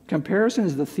 comparison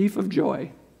is the thief of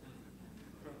joy.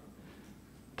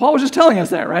 Paul was just telling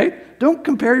us that, right? Don't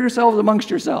compare yourselves amongst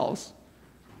yourselves.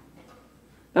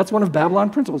 That's one of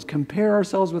Babylon's principles. Compare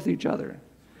ourselves with each other.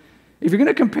 If you're going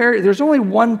to compare, there's only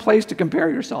one place to compare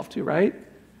yourself to, right? And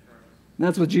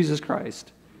that's with Jesus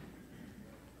Christ.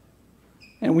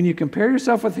 And when you compare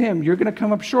yourself with him, you're going to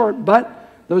come up short. But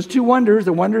those two wonders,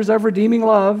 the wonders of redeeming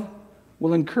love,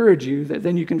 will encourage you that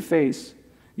then you can face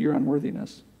your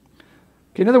unworthiness.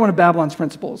 Okay, another one of Babylon's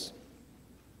principles.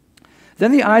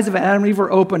 Then the eyes of Adam and Eve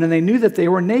were opened, and they knew that they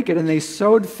were naked, and they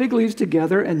sewed fig leaves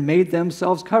together and made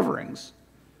themselves coverings.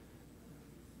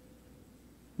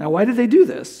 Now, why did they do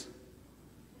this?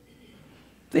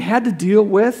 They had to deal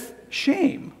with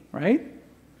shame, right?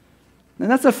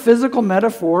 And that's a physical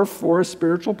metaphor for a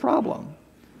spiritual problem.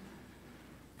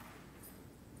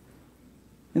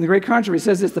 In the Great Controversy, it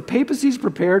says this: the papacy is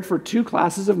prepared for two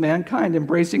classes of mankind,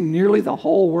 embracing nearly the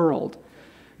whole world.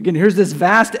 Again, here's this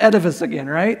vast edifice again,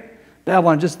 right?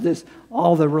 Babylon, just this,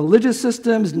 all the religious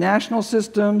systems, national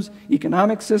systems,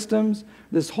 economic systems,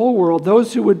 this whole world,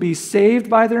 those who would be saved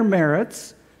by their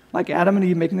merits, like Adam and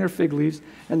Eve making their fig leaves,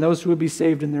 and those who would be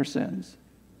saved in their sins.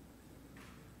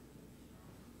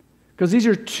 Because these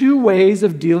are two ways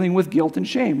of dealing with guilt and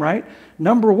shame, right?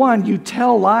 Number one, you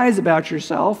tell lies about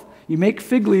yourself. You make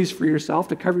fig leaves for yourself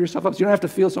to cover yourself up so you don't have to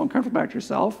feel so uncomfortable about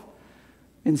yourself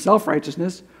in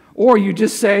self-righteousness. Or you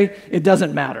just say, it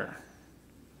doesn't matter.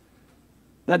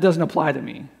 That doesn't apply to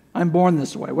me. I'm born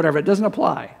this way. Whatever, it doesn't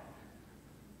apply.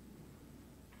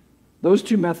 Those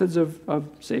two methods of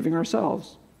saving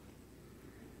ourselves.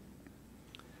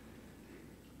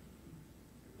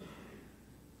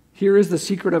 Here is the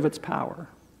secret of its power.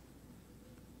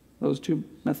 Those two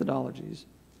methodologies.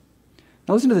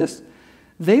 Now listen to this.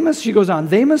 She goes on,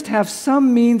 they must have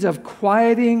some means of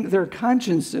quieting their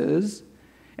consciences,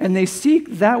 and they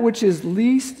seek that which is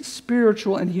least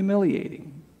spiritual and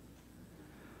humiliating.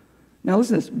 Now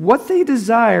listen to this. What they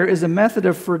desire is a method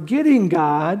of forgetting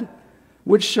God,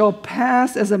 which shall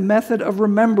pass as a method of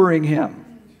remembering him.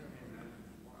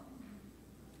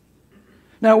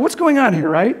 Now, what's going on here,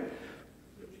 right?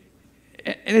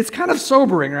 And it's kind of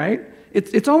sobering, right?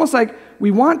 It's almost like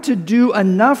we want to do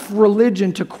enough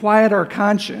religion to quiet our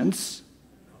conscience,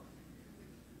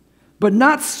 but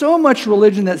not so much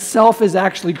religion that self is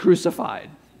actually crucified.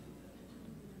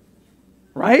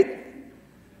 Right?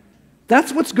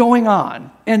 That's what's going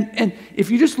on. And if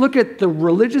you just look at the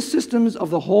religious systems of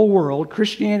the whole world,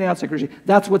 Christianity, outside Christianity,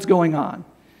 that's what's going on.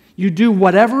 You do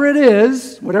whatever it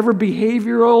is, whatever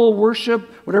behavioral worship,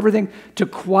 whatever thing, to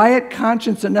quiet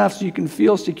conscience enough so you can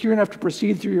feel secure enough to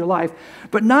proceed through your life,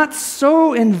 but not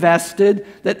so invested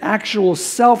that actual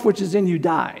self which is in you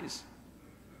dies.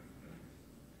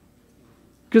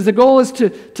 Because the goal is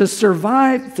to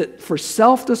survive, for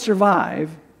self to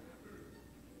survive,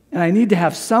 and I need to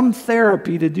have some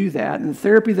therapy to do that, and the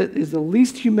therapy that is the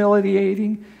least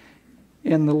humiliating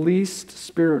and the least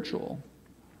spiritual.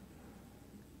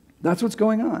 That's what's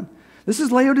going on. This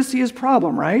is Laodicea's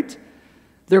problem, right?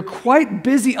 They're quite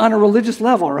busy on a religious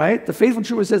level, right? The faithful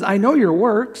true says, I know your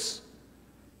works.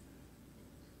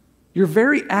 You're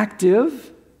very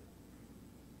active.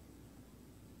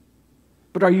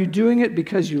 But are you doing it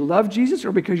because you love Jesus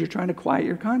or because you're trying to quiet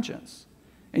your conscience?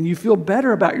 And you feel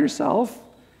better about yourself.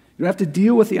 You don't have to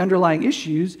deal with the underlying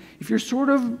issues if you're sort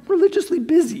of religiously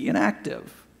busy and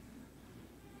active.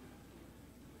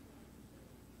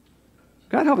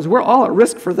 God help us, we're all at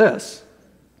risk for this.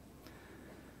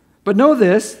 But know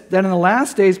this, that in the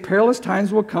last days perilous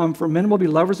times will come, for men will be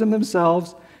lovers of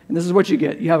themselves, and this is what you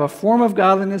get. You have a form of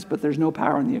godliness, but there's no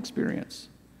power in the experience.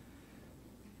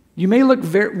 We may look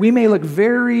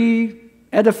very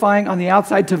edifying on the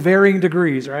outside to varying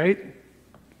degrees, right?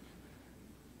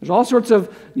 There's all sorts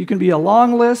of, you can be a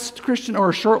long list Christian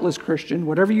or a short list Christian,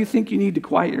 whatever you think you need to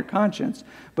quiet your conscience,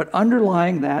 but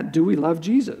underlying that, do we love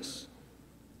Jesus?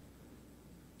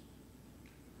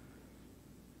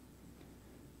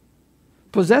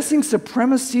 Possessing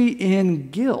supremacy in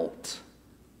guilt.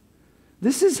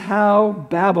 This is how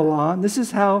Babylon, this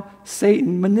is how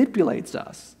Satan manipulates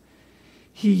us.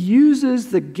 He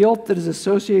uses the guilt that is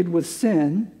associated with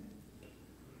sin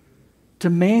to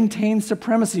maintain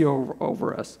supremacy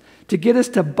over us, to get us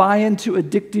to buy into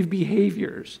addictive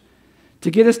behaviors,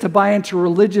 to get us to buy into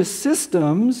religious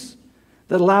systems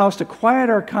that allow us to quiet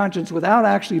our conscience without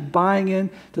actually buying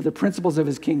into the principles of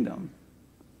his kingdom,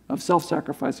 of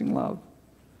self-sacrificing love.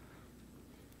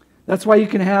 That's why you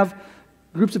can have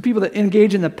groups of people that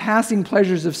engage in the passing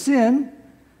pleasures of sin,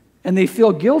 and they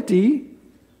feel guilty,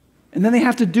 and then they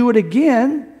have to do it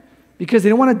again because they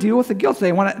don't want to deal with the guilt.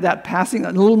 They want that passing,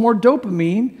 a little more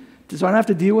dopamine, so I don't have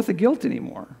to deal with the guilt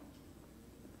anymore.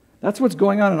 That's what's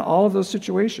going on in all of those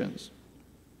situations.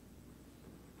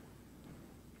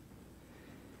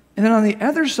 And then on the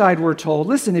other side, we're told,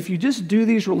 listen, if you just do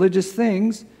these religious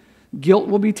things, guilt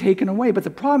will be taken away. But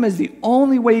the problem is the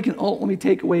only way you can ultimately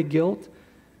take away guilt,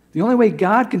 the only way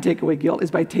God can take away guilt is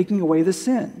by taking away the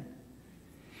sin.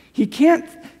 He can't,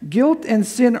 guilt and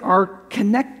sin are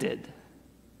connected.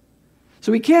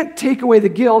 So he can't take away the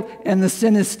guilt and the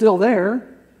sin is still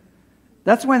there.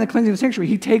 That's why in the cleansing of the sanctuary,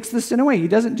 he takes the sin away. He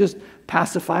doesn't just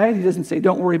pacify it. He doesn't say,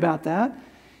 don't worry about that.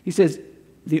 He says,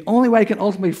 the only way I can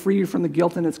ultimately free you from the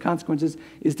guilt and its consequences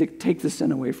is to take the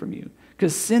sin away from you.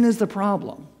 Because sin is the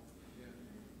problem.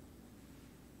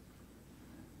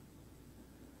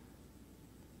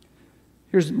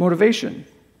 Here's motivation.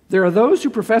 There are those who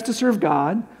profess to serve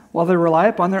God while they rely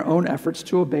upon their own efforts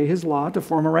to obey his law, to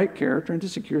form a right character, and to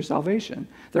secure salvation.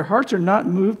 Their hearts are not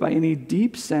moved by any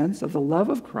deep sense of the love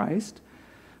of Christ,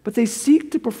 but they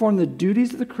seek to perform the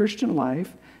duties of the Christian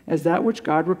life as that which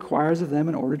God requires of them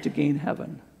in order to gain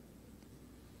heaven.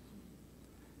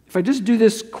 If I just do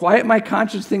this quiet my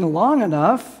conscience thing long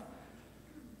enough,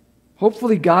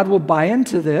 hopefully God will buy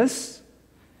into this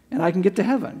and I can get to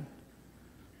heaven.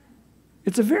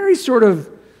 It's a very sort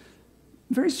of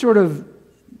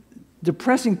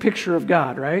depressing picture of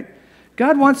God, right?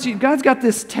 God wants you, God's got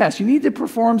this test. You need to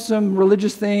perform some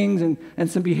religious things and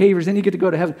some behaviors, then you get to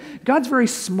go to heaven. God's very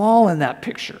small in that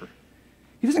picture.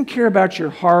 He doesn't care about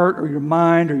your heart or your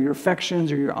mind or your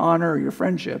affections or your honor or your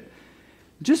friendship.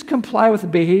 Just comply with the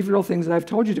behavioral things that I've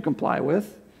told you to comply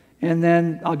with, and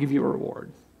then I'll give you a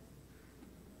reward.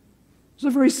 It's a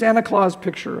very Santa Claus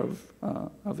picture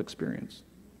of experience.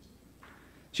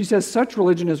 She says, such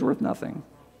religion is worth nothing.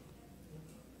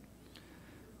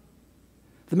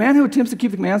 The man who attempts to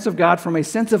keep the commandments of God from a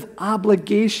sense of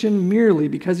obligation merely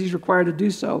because he's required to do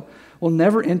so will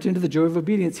never enter into the joy of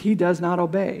obedience. He does not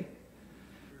obey.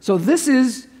 So this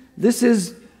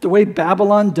is the way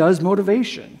Babylon does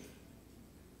motivation.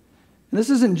 And this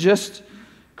isn't just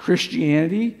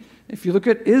Christianity. If you look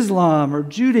at Islam or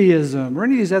Judaism or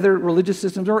any of these other religious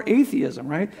systems or atheism,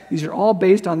 right? These are all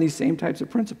based on these same types of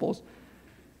principles.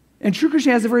 And true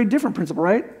Christianity has a very different principle,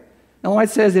 right? Ellen White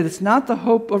says that it's not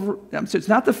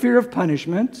the fear of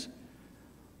punishment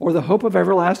or the hope of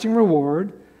everlasting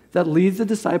reward that leads the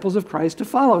disciples of Christ to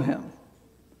follow him.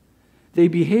 They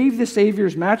behave the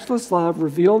Savior's matchless love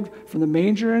revealed from the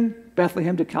manger in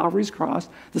Bethlehem to Calvary's cross.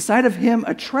 The sight of him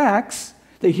attracts,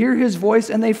 they hear his voice,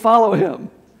 and they follow him.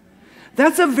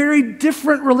 That's a very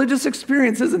different religious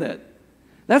experience, isn't it?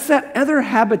 That's that other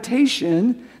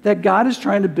habitation that God is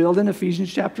trying to build in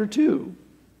Ephesians chapter 2.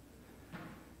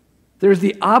 There's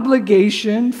the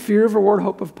obligation, fear of reward,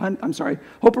 hope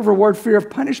of reward, fear of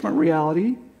punishment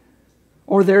reality.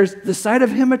 Or there's the sight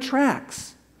of him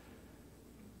attracts.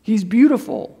 He's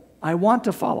beautiful. I want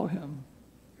to follow him.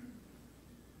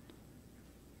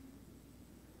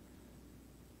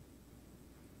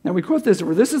 Now we quote this,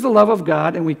 where this is the love of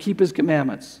God and we keep his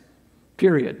commandments.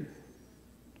 Period.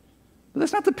 But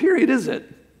that's not the period, is it?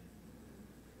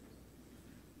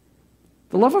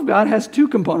 The love of God has two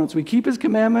components. We keep his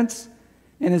commandments,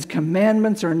 and his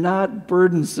commandments are not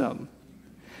burdensome.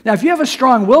 Now, if you have a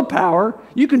strong willpower,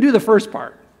 you can do the first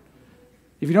part.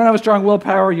 If you don't have a strong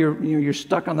willpower, you're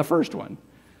stuck on the first one.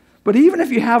 But even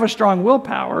if you have a strong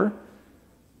willpower,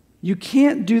 you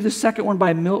can't do the second one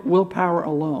by willpower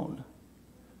alone.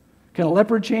 Can a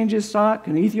leopard change his sock?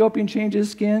 Can an Ethiopian change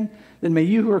his skin? Then may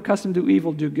you who are accustomed to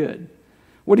evil do good.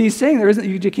 What he's saying there isn't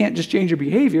you can't just change your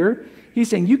behavior. He's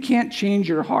saying you can't change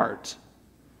your heart.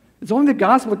 It's only the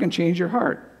gospel that can change your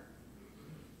heart.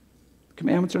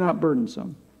 Commandments are not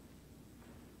burdensome.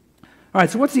 All right,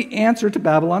 so what's the answer to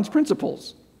Babylon's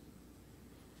principles?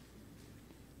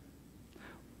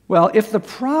 Well, if the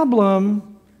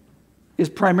problem is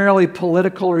primarily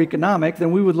political or economic,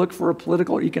 then we would look for a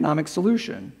political or economic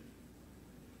solution.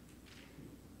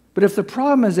 But if the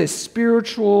problem is a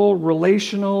spiritual,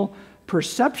 relational,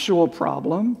 perceptual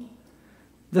problem,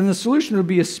 then the solution would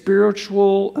be a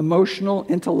spiritual, emotional,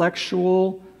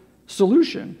 intellectual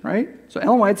solution, right? So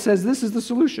Ellen White says this is the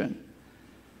solution.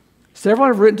 Several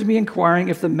have written to me inquiring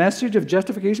if the message of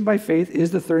justification by faith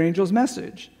is the third angel's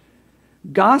message.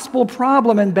 Gospel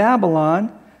problem in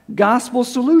Babylon, gospel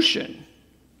solution.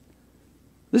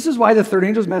 This is why the third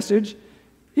angel's message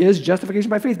is justification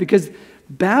by faith, because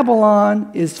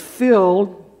Babylon is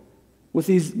filled with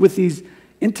these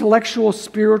intellectual,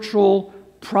 spiritual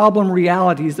problem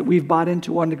realities that we've bought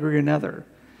into one degree or another.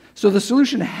 So the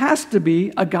solution has to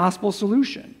be a gospel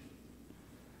solution.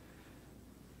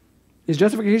 Is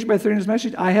justification by the third angel's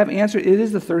message? I have answered, it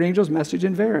is the third angel's message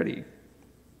in verity.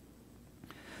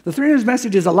 The third angel's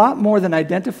message is a lot more than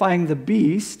identifying the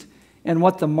beast and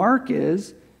what the mark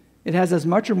is. It has as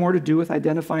much or more to do with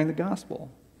identifying the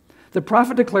gospel. The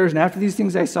prophet declares, and after these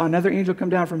things I saw another angel come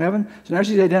down from heaven. So now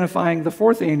she's identifying the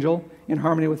fourth angel in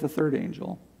harmony with the third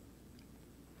angel.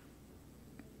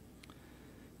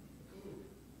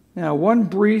 Now, one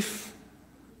brief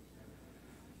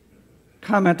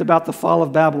comment about the fall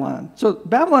of Babylon. So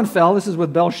Babylon fell. This is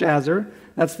with Belshazzar.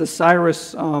 That's the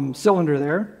Cyrus cylinder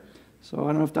there. So I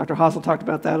don't know if Dr. Hassel talked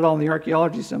about that at all in the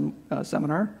archaeology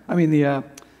seminar. I mean the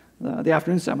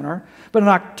afternoon seminar. But on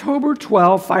October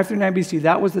 12, 539 BC,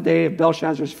 that was the day of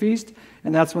Belshazzar's feast,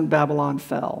 and that's when Babylon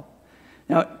fell.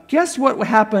 Now, guess what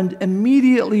happened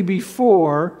immediately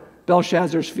before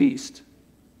Belshazzar's feast?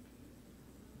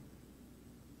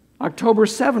 October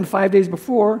 7, 5 days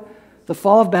before, the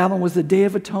fall of Babylon was the Day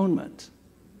of Atonement.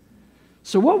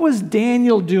 So what was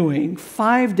Daniel doing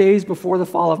 5 days before the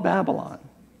fall of Babylon?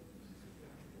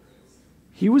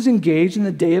 He was engaged in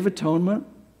the Day of Atonement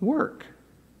work.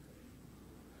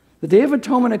 The Day of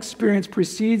Atonement experience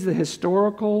precedes the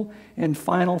historical and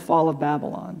final fall of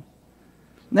Babylon.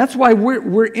 And that's why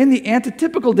we're in the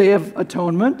antitypical Day of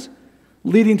Atonement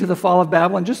leading to the fall of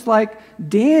Babylon, just like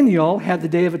Daniel had the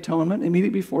Day of Atonement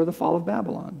immediately before the fall of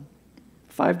Babylon,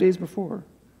 5 days before.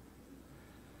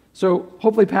 So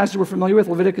hopefully passages we're familiar with,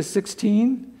 Leviticus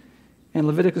 16 and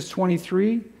Leviticus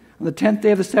 23. On the 10th day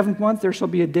of the 7th month, there shall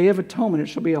be a day of atonement. It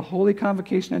shall be a holy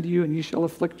convocation unto you, and ye shall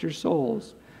afflict your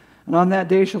souls. And on that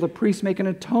day shall the priest make an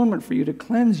atonement for you to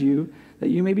cleanse you,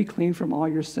 that you may be clean from all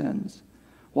your sins.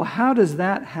 Well, how does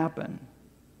that happen?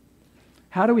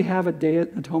 How do we have a day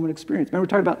of atonement experience? Remember,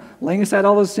 we're talking about laying aside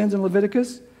all those sins in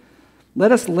Leviticus?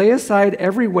 Let us lay aside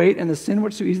every weight and the sin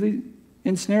which so easily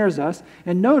ensnares us.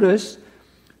 And notice,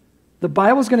 the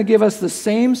Bible is going to give us the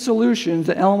same solutions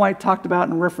that Ellen White talked about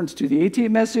in reference to the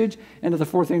 88 message and to the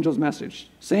fourth angel's message.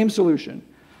 Same solution.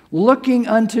 Looking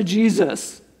unto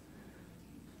Jesus.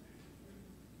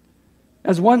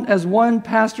 As one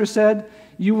pastor said,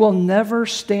 you will never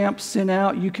stamp sin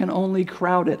out, you can only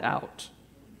crowd it out.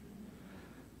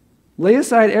 Lay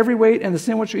aside every weight and the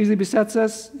sin which easily besets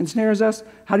us, ensnares us.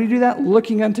 How do you do that?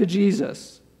 Looking unto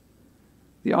Jesus,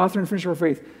 the author and finisher of our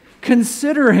faith.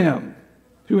 Consider him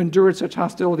who endured such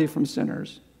hostility from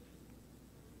sinners.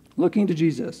 Looking to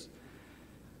Jesus.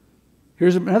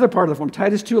 Here's another part of the form,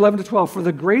 Titus 2:11-12. For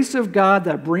the grace of God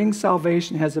that brings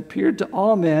salvation has appeared to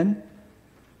all men,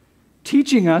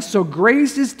 teaching us, so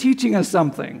grace is teaching us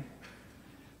something,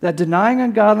 that denying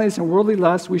ungodliness and worldly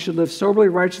lust, we should live soberly,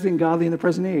 righteously, and godly in the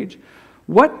present age.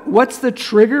 What's the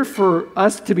trigger for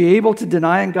us to be able to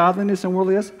deny ungodliness and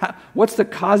worldly lust? What's the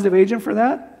causative agent for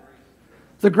that?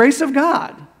 The grace of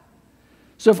God.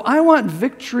 So if I want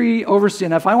victory over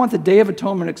sin, if I want the Day of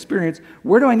Atonement experience,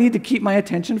 where do I need to keep my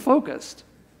attention focused?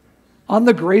 On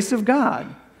the grace of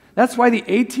God. That's why the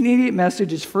 1888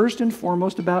 message is first and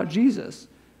foremost about Jesus.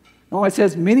 No, it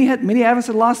says many Adventists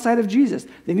had lost sight of Jesus.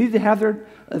 They needed to have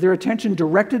their attention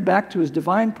directed back to his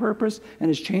divine purpose and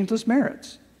his changeless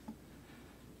merits.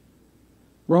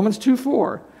 Romans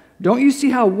 2:4. Don't you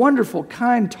see how wonderful,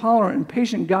 kind, tolerant, and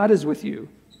patient God is with you?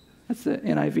 That's the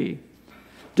NIV.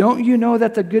 Don't you know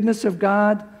that the goodness of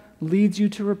God leads you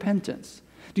to repentance?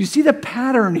 Do you see the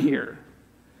pattern here?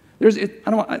 I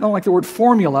don't like the word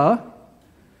formula,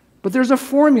 but there's a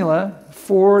formula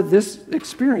for this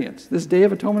experience, this Day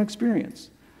of Atonement experience.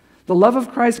 The love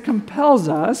of Christ compels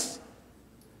us,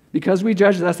 because we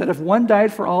judge thus, that if one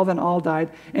died for all, then all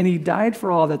died, and he died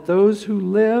for all, that those who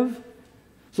live.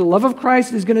 So the love of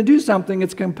Christ is going to do something.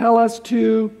 It's compel us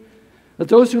to, that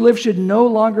those who live should no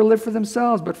longer live for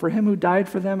themselves, but for him who died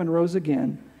for them and rose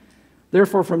again.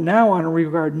 Therefore, from now on, we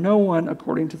regard no one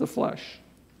according to the flesh.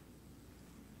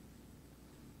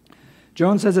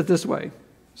 Jones says it this way.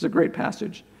 It's a great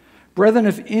passage. Brethren,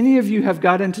 if any of you have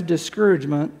got into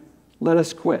discouragement, let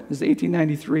us quit. This is the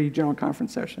 1893 General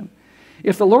Conference session.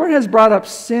 If the Lord has brought up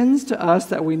sins to us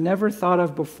that we never thought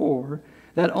of before,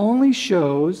 that only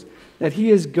shows that he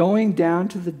is going down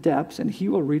to the depths and he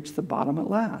will reach the bottom at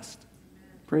last.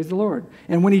 Praise the Lord.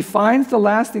 And when he finds the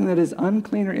last thing that is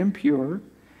unclean or impure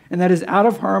and that is out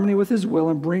of harmony with his will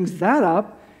and brings that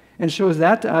up and shows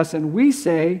that to us, and we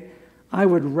say, I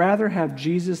would rather have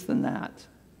Jesus than that.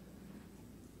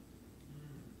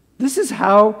 This is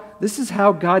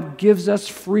how God gives us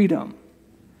freedom,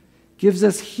 gives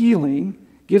us healing,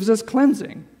 gives us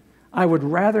cleansing. I would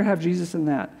rather have Jesus than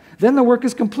that. Then the work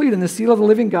is complete, and the seal of the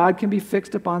living God can be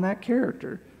fixed upon that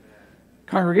character.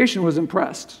 Congregation was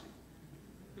impressed.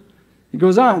 He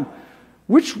goes on,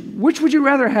 which would you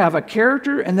rather have, a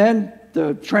character? And then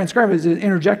the transcriber is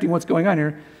interjecting what's going on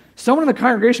here. Someone in the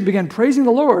congregation began praising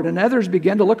the Lord, and others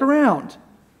began to look around.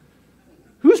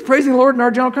 Who's praising the Lord in our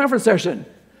general conference session?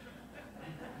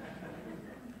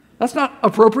 That's not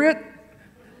appropriate.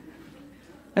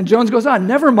 And Jones goes on,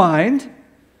 never mind.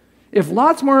 If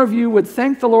lots more of you would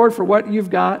thank the Lord for what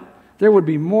you've got, there would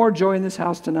be more joy in this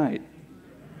house tonight.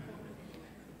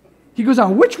 He goes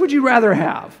on, which would you rather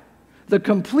have? The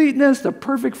completeness, the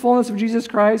perfect fullness of Jesus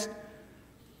Christ,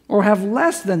 or have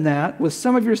less than that with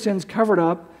some of your sins covered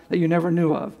up that you never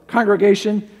knew of?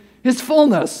 Congregation, his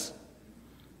fullness. It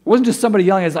wasn't just somebody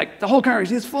yelling, it's like the whole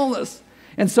congregation, his fullness.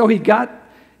 And so he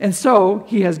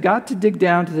has got to dig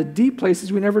down to the deep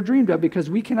places we never dreamed of because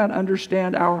we cannot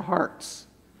understand our hearts.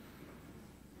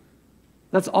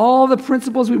 That's all the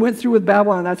principles we went through with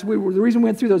Babylon. The reason we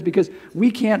went through those, because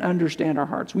we can't understand our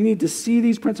hearts. We need to see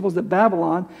these principles that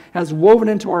Babylon has woven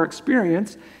into our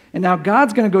experience, and now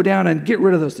God's going to go down and get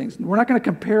rid of those things. We're not going to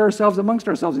compare ourselves amongst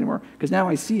ourselves anymore, because now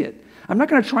I see it. I'm not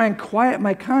going to try and quiet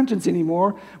my conscience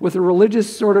anymore with a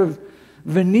religious sort of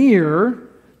veneer,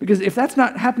 because if that's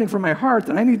not happening from my heart,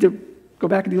 then I need to go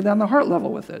back and deal down the heart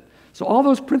level with it. So all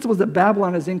those principles that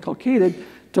Babylon has inculcated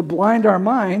to blind our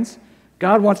minds,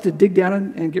 God wants to dig down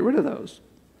and get rid of those.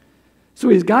 So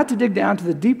he's got to dig down to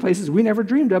the deep places we never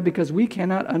dreamed of because we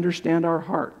cannot understand our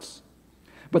hearts.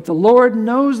 But the Lord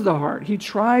knows the heart. He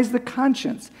tries the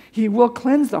conscience. He will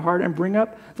cleanse the heart and bring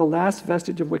up the last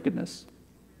vestige of wickedness.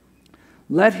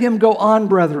 Let him go on,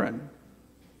 brethren.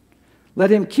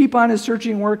 Let him keep on his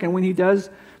searching work, and when he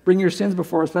does bring your sins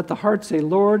before us, let the heart say,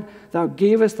 Lord, thou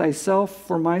gavest thyself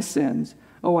for my sins.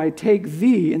 Oh, I take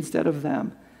thee instead of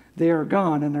them. They are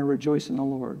gone, and I rejoice in the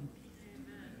Lord.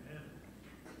 Amen.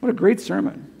 What a great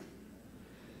sermon.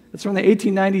 It's from the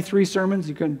 1893 sermons.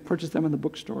 You can purchase them in the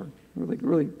bookstore.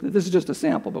 Really, this is just a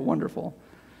sample, but wonderful.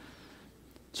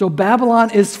 So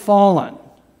Babylon is fallen.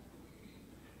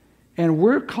 And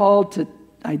we're called to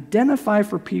identify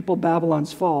for people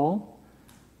Babylon's fall.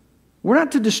 We're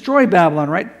not to destroy Babylon,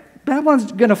 right?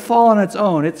 Babylon's going to fall on its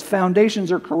own. Its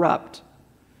foundations are corrupt.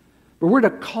 But we're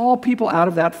to call people out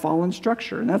of that fallen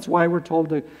structure. And that's why we're told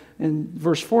to, in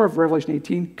verse 4 of Revelation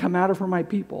 18, come out of her, my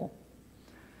people.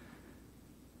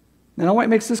 And Ellen White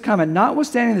makes this comment,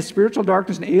 notwithstanding the spiritual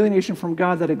darkness and alienation from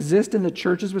God that exist in the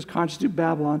churches which constitute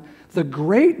Babylon, the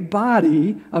great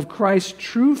body of Christ's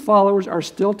true followers are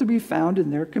still to be found in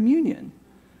their communion.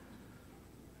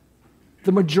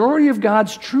 The majority of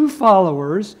God's true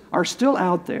followers are still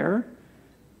out there,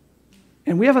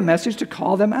 and we have a message to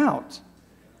call them out.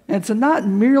 And it's not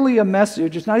merely a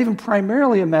message, it's not even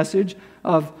primarily a message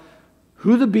of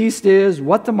who the beast is,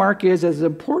 what the mark is, as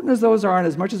important as those are and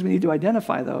as much as we need to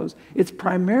identify those, it's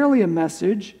primarily a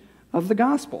message of the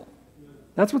gospel.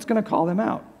 That's what's going to call them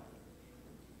out.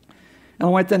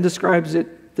 Ellen White then describes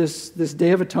it, this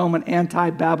Day of Atonement,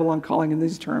 anti-Babylon calling in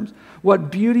these terms.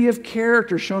 What beauty of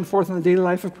character shown forth in the daily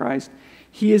life of Christ.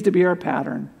 He is to be our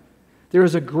pattern. There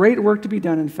is a great work to be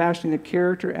done in fashioning a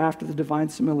character after the divine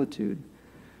similitude.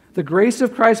 The grace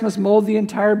of Christ must mold the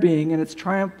entire being, and its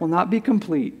triumph will not be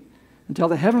complete until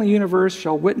the heavenly universe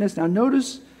shall witness. Now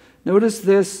notice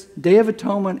this Day of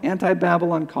Atonement,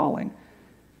 anti-Babylon calling.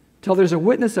 Till there's a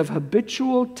witness of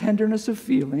habitual tenderness of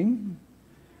feeling,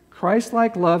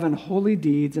 Christ-like love and holy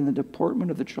deeds in the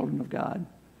deportment of the children of God.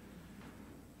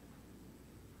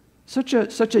 Such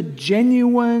a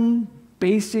genuine,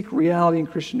 basic reality in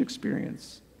Christian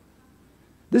experience.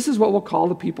 This is what we'll call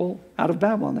the people out of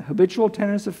Babylon, the habitual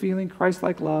tenderness of feeling,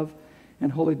 Christ-like love,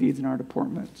 and holy deeds in our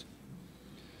deportment.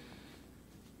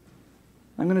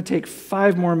 I'm going to take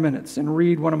 5 more minutes and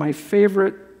read one of my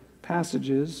favorite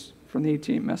passages from the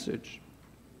 18th message.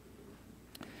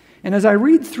 And as I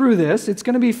read through this, it's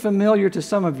going to be familiar to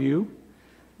some of you,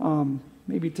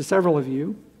 maybe to several of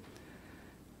you.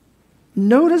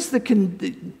 Notice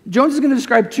Jones is going to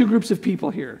describe 2 groups of people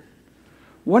here.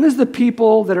 One is the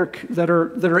people that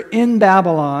are in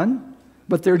Babylon,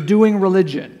 but they're doing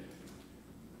religion.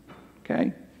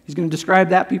 Okay? He's going to describe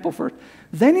that people first.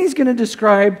 Then he's going to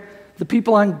describe the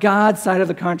people on God's side of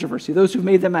the controversy, those who've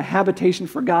made them a habitation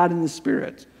for God in the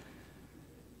Spirit.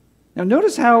 Now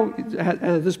notice how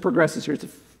this progresses here. It's a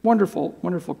wonderful,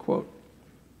 wonderful quote.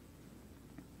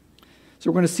 So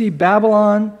we're going to see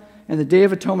Babylon and the Day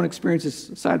of Atonement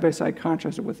experiences side by side,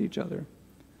 contrasted with each other.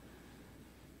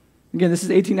 Again, this is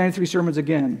 1893 sermons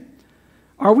again.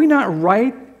 Are we not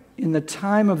right in the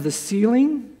time of the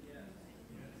sealing?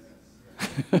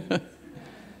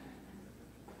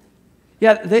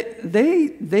 Yeah,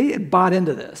 they bought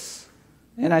into this,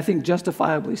 and I think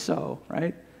justifiably so,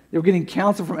 right? They were getting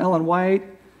counsel from Ellen White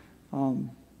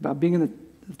about being in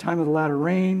the time of the latter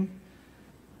rain,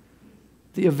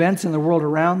 the events in the world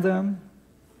around them.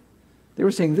 They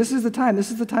were saying, this is the time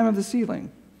of the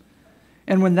sealing.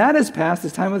 And when that is passed,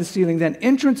 this time of the sealing, then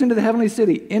entrance into the heavenly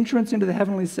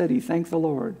city, thank the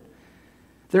Lord.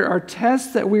 There are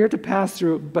tests that we are to pass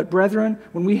through, but brethren,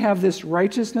 when we have this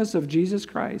righteousness of Jesus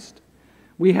Christ,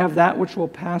 we have that which will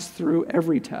pass through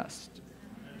every test.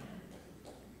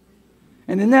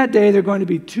 And in that day, there are going to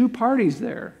be 2 parties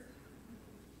there.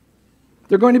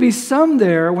 There are going to be some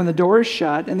there when the door is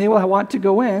shut, and they will want to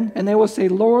go in, and they will say,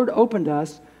 Lord, open to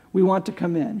us, we want to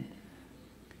come in.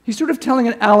 He's sort of telling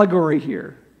an allegory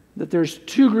here, that there's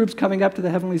 2 groups coming up to the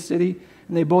heavenly city,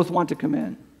 and they both want to come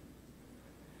in.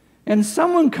 And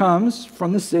someone comes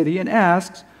from the city and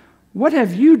asks, what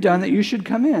have you done that you should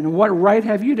come in? What right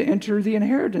have you to enter the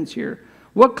inheritance here?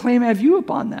 What claim have you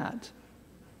upon that?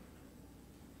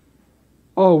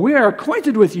 Oh, we are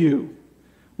acquainted with you.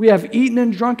 We have eaten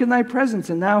and drunk in thy presence,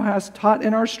 and thou hast taught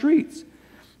in our streets.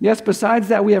 Yes, besides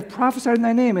that, we have prophesied in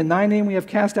thy name. In thy name we have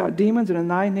cast out demons, and in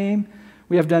thy name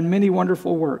we have done many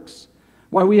wonderful works.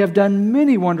 Why, we have done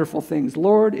many wonderful things.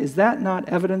 Lord, is that not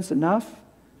evidence enough?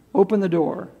 Open the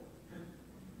door.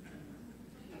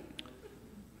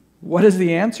 What is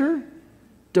the answer?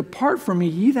 Depart from me,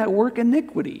 ye that work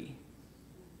iniquity.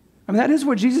 I mean, that is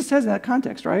what Jesus says in that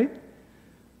context, right?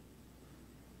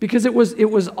 Because it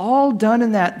was all done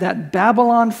in that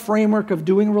Babylon framework of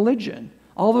doing religion.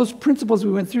 All those principles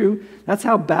we went through, that's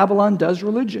how Babylon does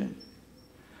religion.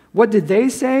 What did they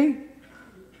say?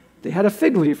 They had a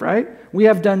fig leaf, right? We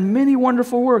have done many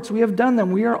wonderful works. We have done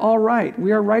them. We are all right.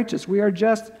 We are righteous. We are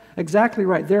just, exactly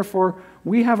right. Therefore,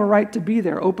 we have a right to be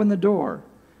there. Open the door.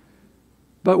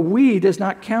 But we does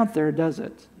not count there, does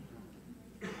it?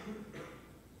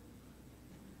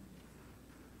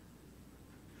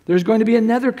 There's going to be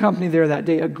another company there that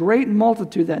day, a great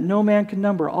multitude that no man can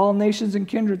number, all nations and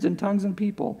kindreds and tongues and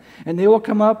people. And they will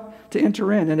come up to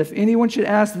enter in. And if anyone should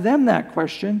ask them that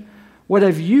question, what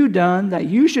have you done that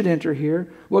you should enter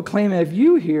here? What claim have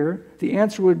you here? The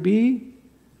answer would be,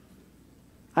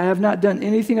 I have not done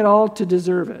anything at all to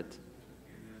deserve it.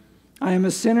 I am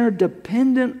a sinner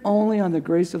dependent only on the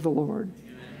grace of the Lord.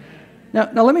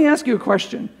 Now let me ask you a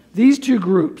question. These two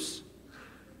groups,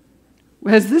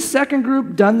 has this second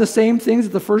group done the same things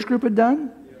that the first group had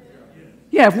done?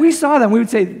 Yeah, if we saw them, we would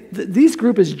say, this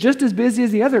group is just as busy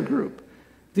as the other group.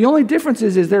 The only difference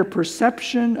is their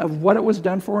perception of what it was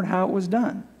done for and how it was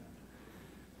done.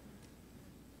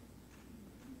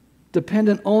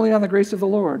 Dependent only on the grace of the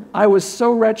Lord. I was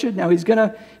so wretched. Now he's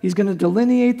going to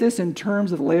delineate this in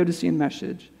terms of the Laodicean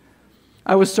message.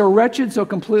 I was so wretched, so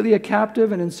completely a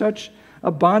captive, and in such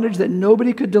a bondage that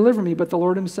nobody could deliver me but the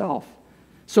Lord himself.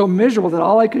 So miserable that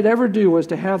all I could ever do was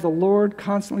to have the Lord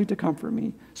constantly to comfort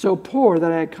me. So poor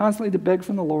that I had constantly to beg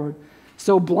from the Lord.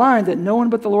 So blind that no one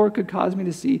but the Lord could cause me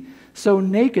to see. So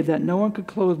naked that no one could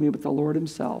clothe me but the Lord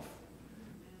himself.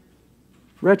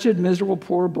 Wretched, miserable,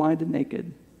 poor, blind, and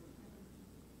naked.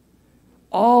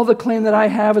 All the claim that I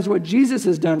have is what Jesus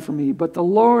has done for me, but the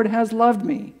Lord has loved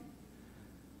me.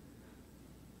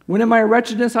 When in my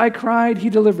wretchedness I cried, he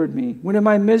delivered me. When in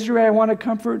my misery I wanted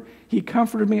comfort, he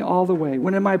comforted me all the way.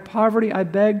 When in my poverty I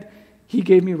begged, he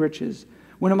gave me riches.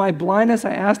 When in my blindness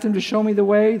I asked him to show me the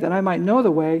way, that I might know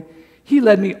the way, he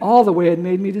led me all the way and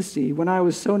made me to see. When I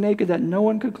was so naked that no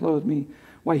one could clothe me,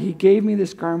 why, he gave me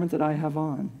this garment that I have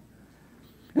on.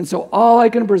 And so all I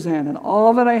can present and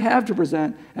all that I have to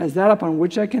present as that upon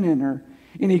which I can enter,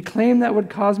 any claim that would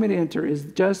cause me to enter is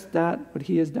just that what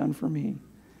he has done for me.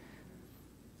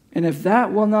 And if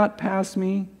that will not pass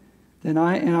me, then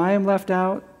I am left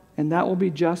out, and that will be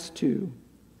just too.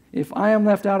 If I am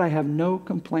left out, I have no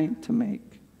complaint to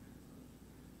make.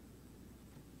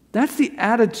 That's the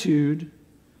attitude.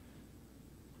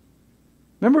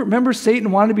 Remember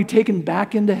Satan wanted to be taken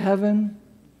back into heaven?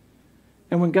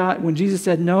 And when Jesus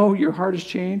said, no, your heart has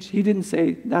changed, he didn't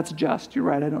say, that's just, you're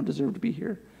right, I don't deserve to be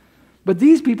here. But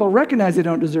these people recognize they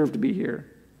don't deserve to be here.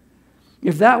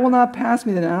 If that will not pass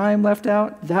me, then I am left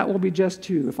out, that will be just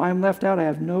too. If I am left out, I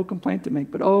have no complaint to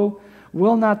make. But oh,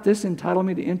 will not this entitle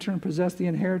me to enter and possess the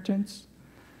inheritance?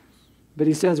 But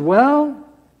he says, well,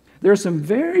 there are some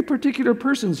very particular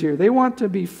persons here. They want to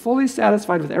be fully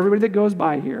satisfied with everybody that goes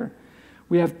by here.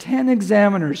 We have 10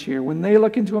 examiners here. When they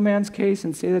look into a man's case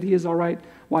and say that he is all right,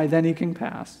 why, then he can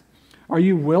pass. Are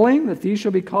you willing that these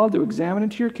shall be called to examine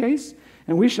into your case?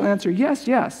 And we shall answer, yes,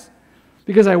 yes.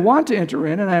 Because I want to enter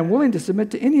in, and I am willing to submit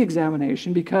to any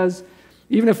examination, because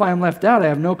even if I am left out, I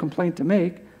have no complaint to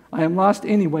make. I am lost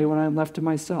anyway when I am left to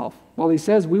myself. Well, he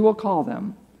says, we will call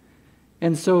them.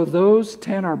 And so those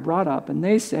 10 are brought up, and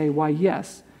they say, why,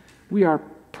 yes, we are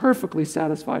perfectly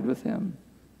satisfied with him.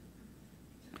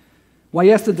 Why,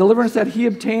 yes, the deliverance that he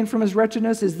obtained from his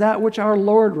wretchedness is that which our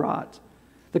Lord wrought.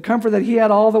 The comfort that he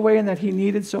had all the way and that he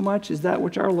needed so much is that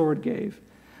which our Lord gave.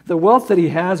 The wealth that he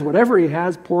has, whatever he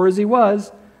has, poor as he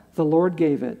was, the Lord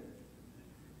gave it.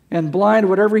 And blind,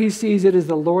 whatever he sees, it is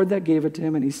the Lord that gave it to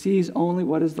him, and he sees only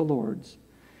what is the Lord's.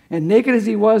 And naked as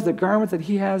he was, the garment that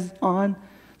he has on,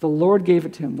 the Lord gave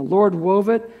it to him. The Lord wove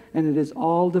it, and it is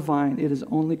all divine. It is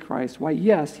only Christ. Why,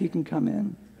 yes, he can come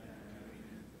in.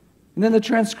 And then the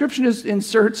transcriptionist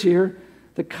inserts here,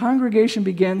 the congregation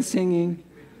began singing.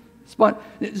 So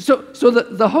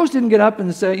the host didn't get up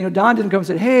and say, Don didn't come and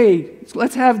say, hey,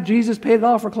 let's have Jesus paid it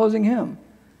all for closing him.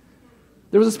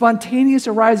 There was a spontaneous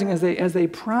arising as they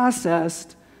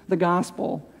processed the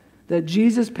gospel, that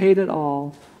Jesus paid it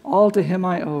all to him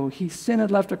I owe. His sin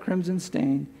had left a crimson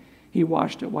stain. He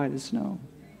washed it white as snow.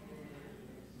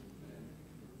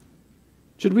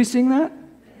 Should we sing that?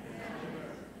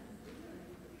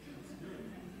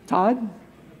 Todd?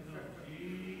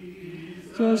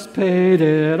 Jesus paid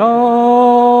it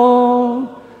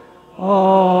all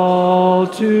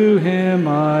to him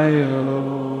I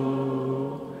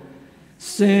owe.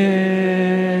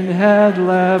 Sin had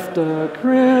left a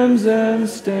crimson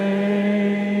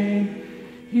stain,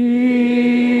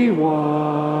 he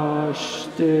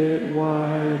washed it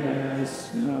white as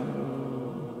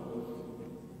snow.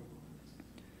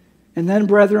 And then,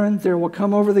 brethren, there will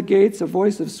come over the gates a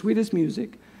voice of sweetest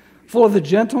music, full of the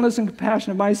gentleness and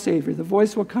compassion of my Savior. The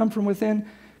voice will come from within.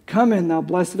 Come in, thou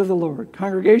blessed of the Lord.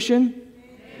 Congregation?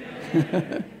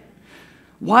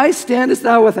 Why standest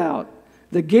thou without?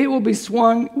 The gate will be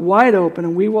swung wide open,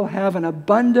 and we will have an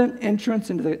abundant entrance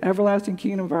into the everlasting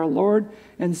kingdom of our Lord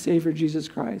and Savior Jesus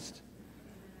Christ.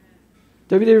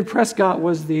 W. David Prescott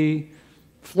was the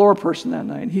floor person that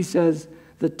night. He says,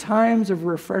 the times of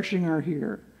refreshing are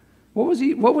here. What was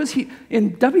he,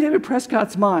 in W. David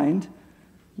Prescott's mind,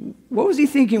 what was he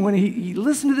thinking when he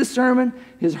listened to this sermon?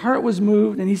 His heart was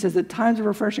moved, and he says the times of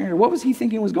refreshing are here. What was he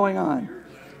thinking was going on?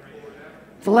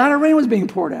 The latter rain was being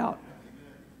poured out.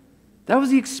 That was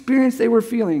the experience they were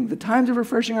feeling. The times of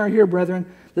refreshing are here,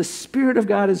 brethren. The Spirit of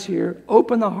God is here.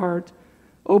 Open the heart,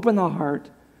 open the heart,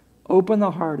 open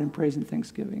the heart in praise and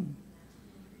thanksgiving.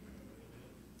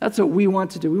 That's what we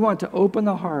want to do. We want to open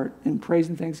the heart in praise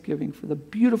and thanksgiving for the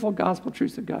beautiful gospel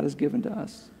truths that God has given to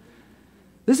us.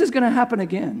 This is going to happen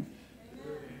again.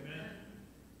 Amen.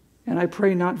 And I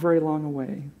pray not very long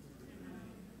away.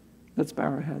 Let's bow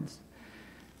our heads.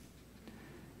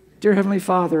 Dear Heavenly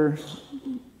Father,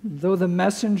 though the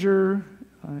messenger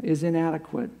is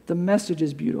inadequate, the message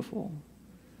is beautiful.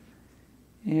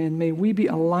 And may we be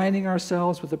aligning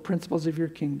ourselves with the principles of your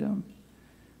kingdom.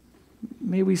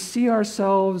 May we see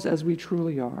ourselves as we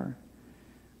truly are.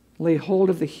 Lay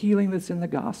hold of the healing that's in the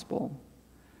gospel.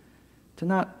 To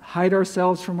not hide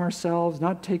ourselves from ourselves,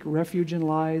 not take refuge in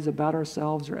lies about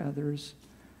ourselves or others,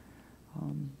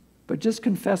 but just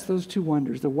confess those two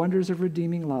wonders, the wonders of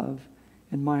redeeming love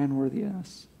and my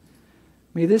unworthiness.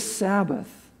 May this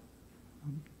Sabbath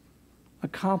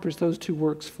accomplish those two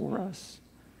works for us.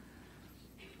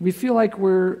 We feel like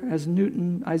we're, as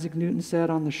Isaac Newton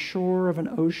said, on the shore of an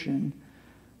ocean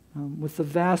with the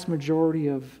vast majority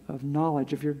of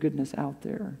knowledge of your goodness out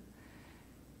there.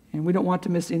 And we don't want to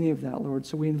miss any of that, Lord.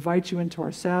 So we invite you into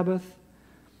our Sabbath.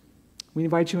 We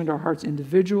invite you into our hearts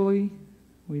individually.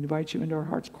 We invite you into our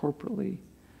hearts corporately.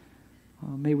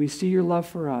 May we see your love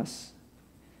for us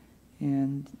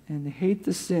and hate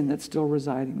the sin that's still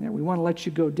residing there. We want to let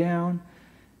you go down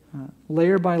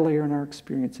layer by layer in our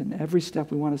experience. And every step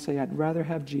we want to say, I'd rather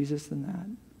have Jesus than that.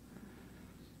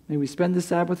 May we spend the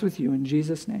Sabbath with you in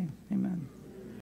Jesus' name. Amen.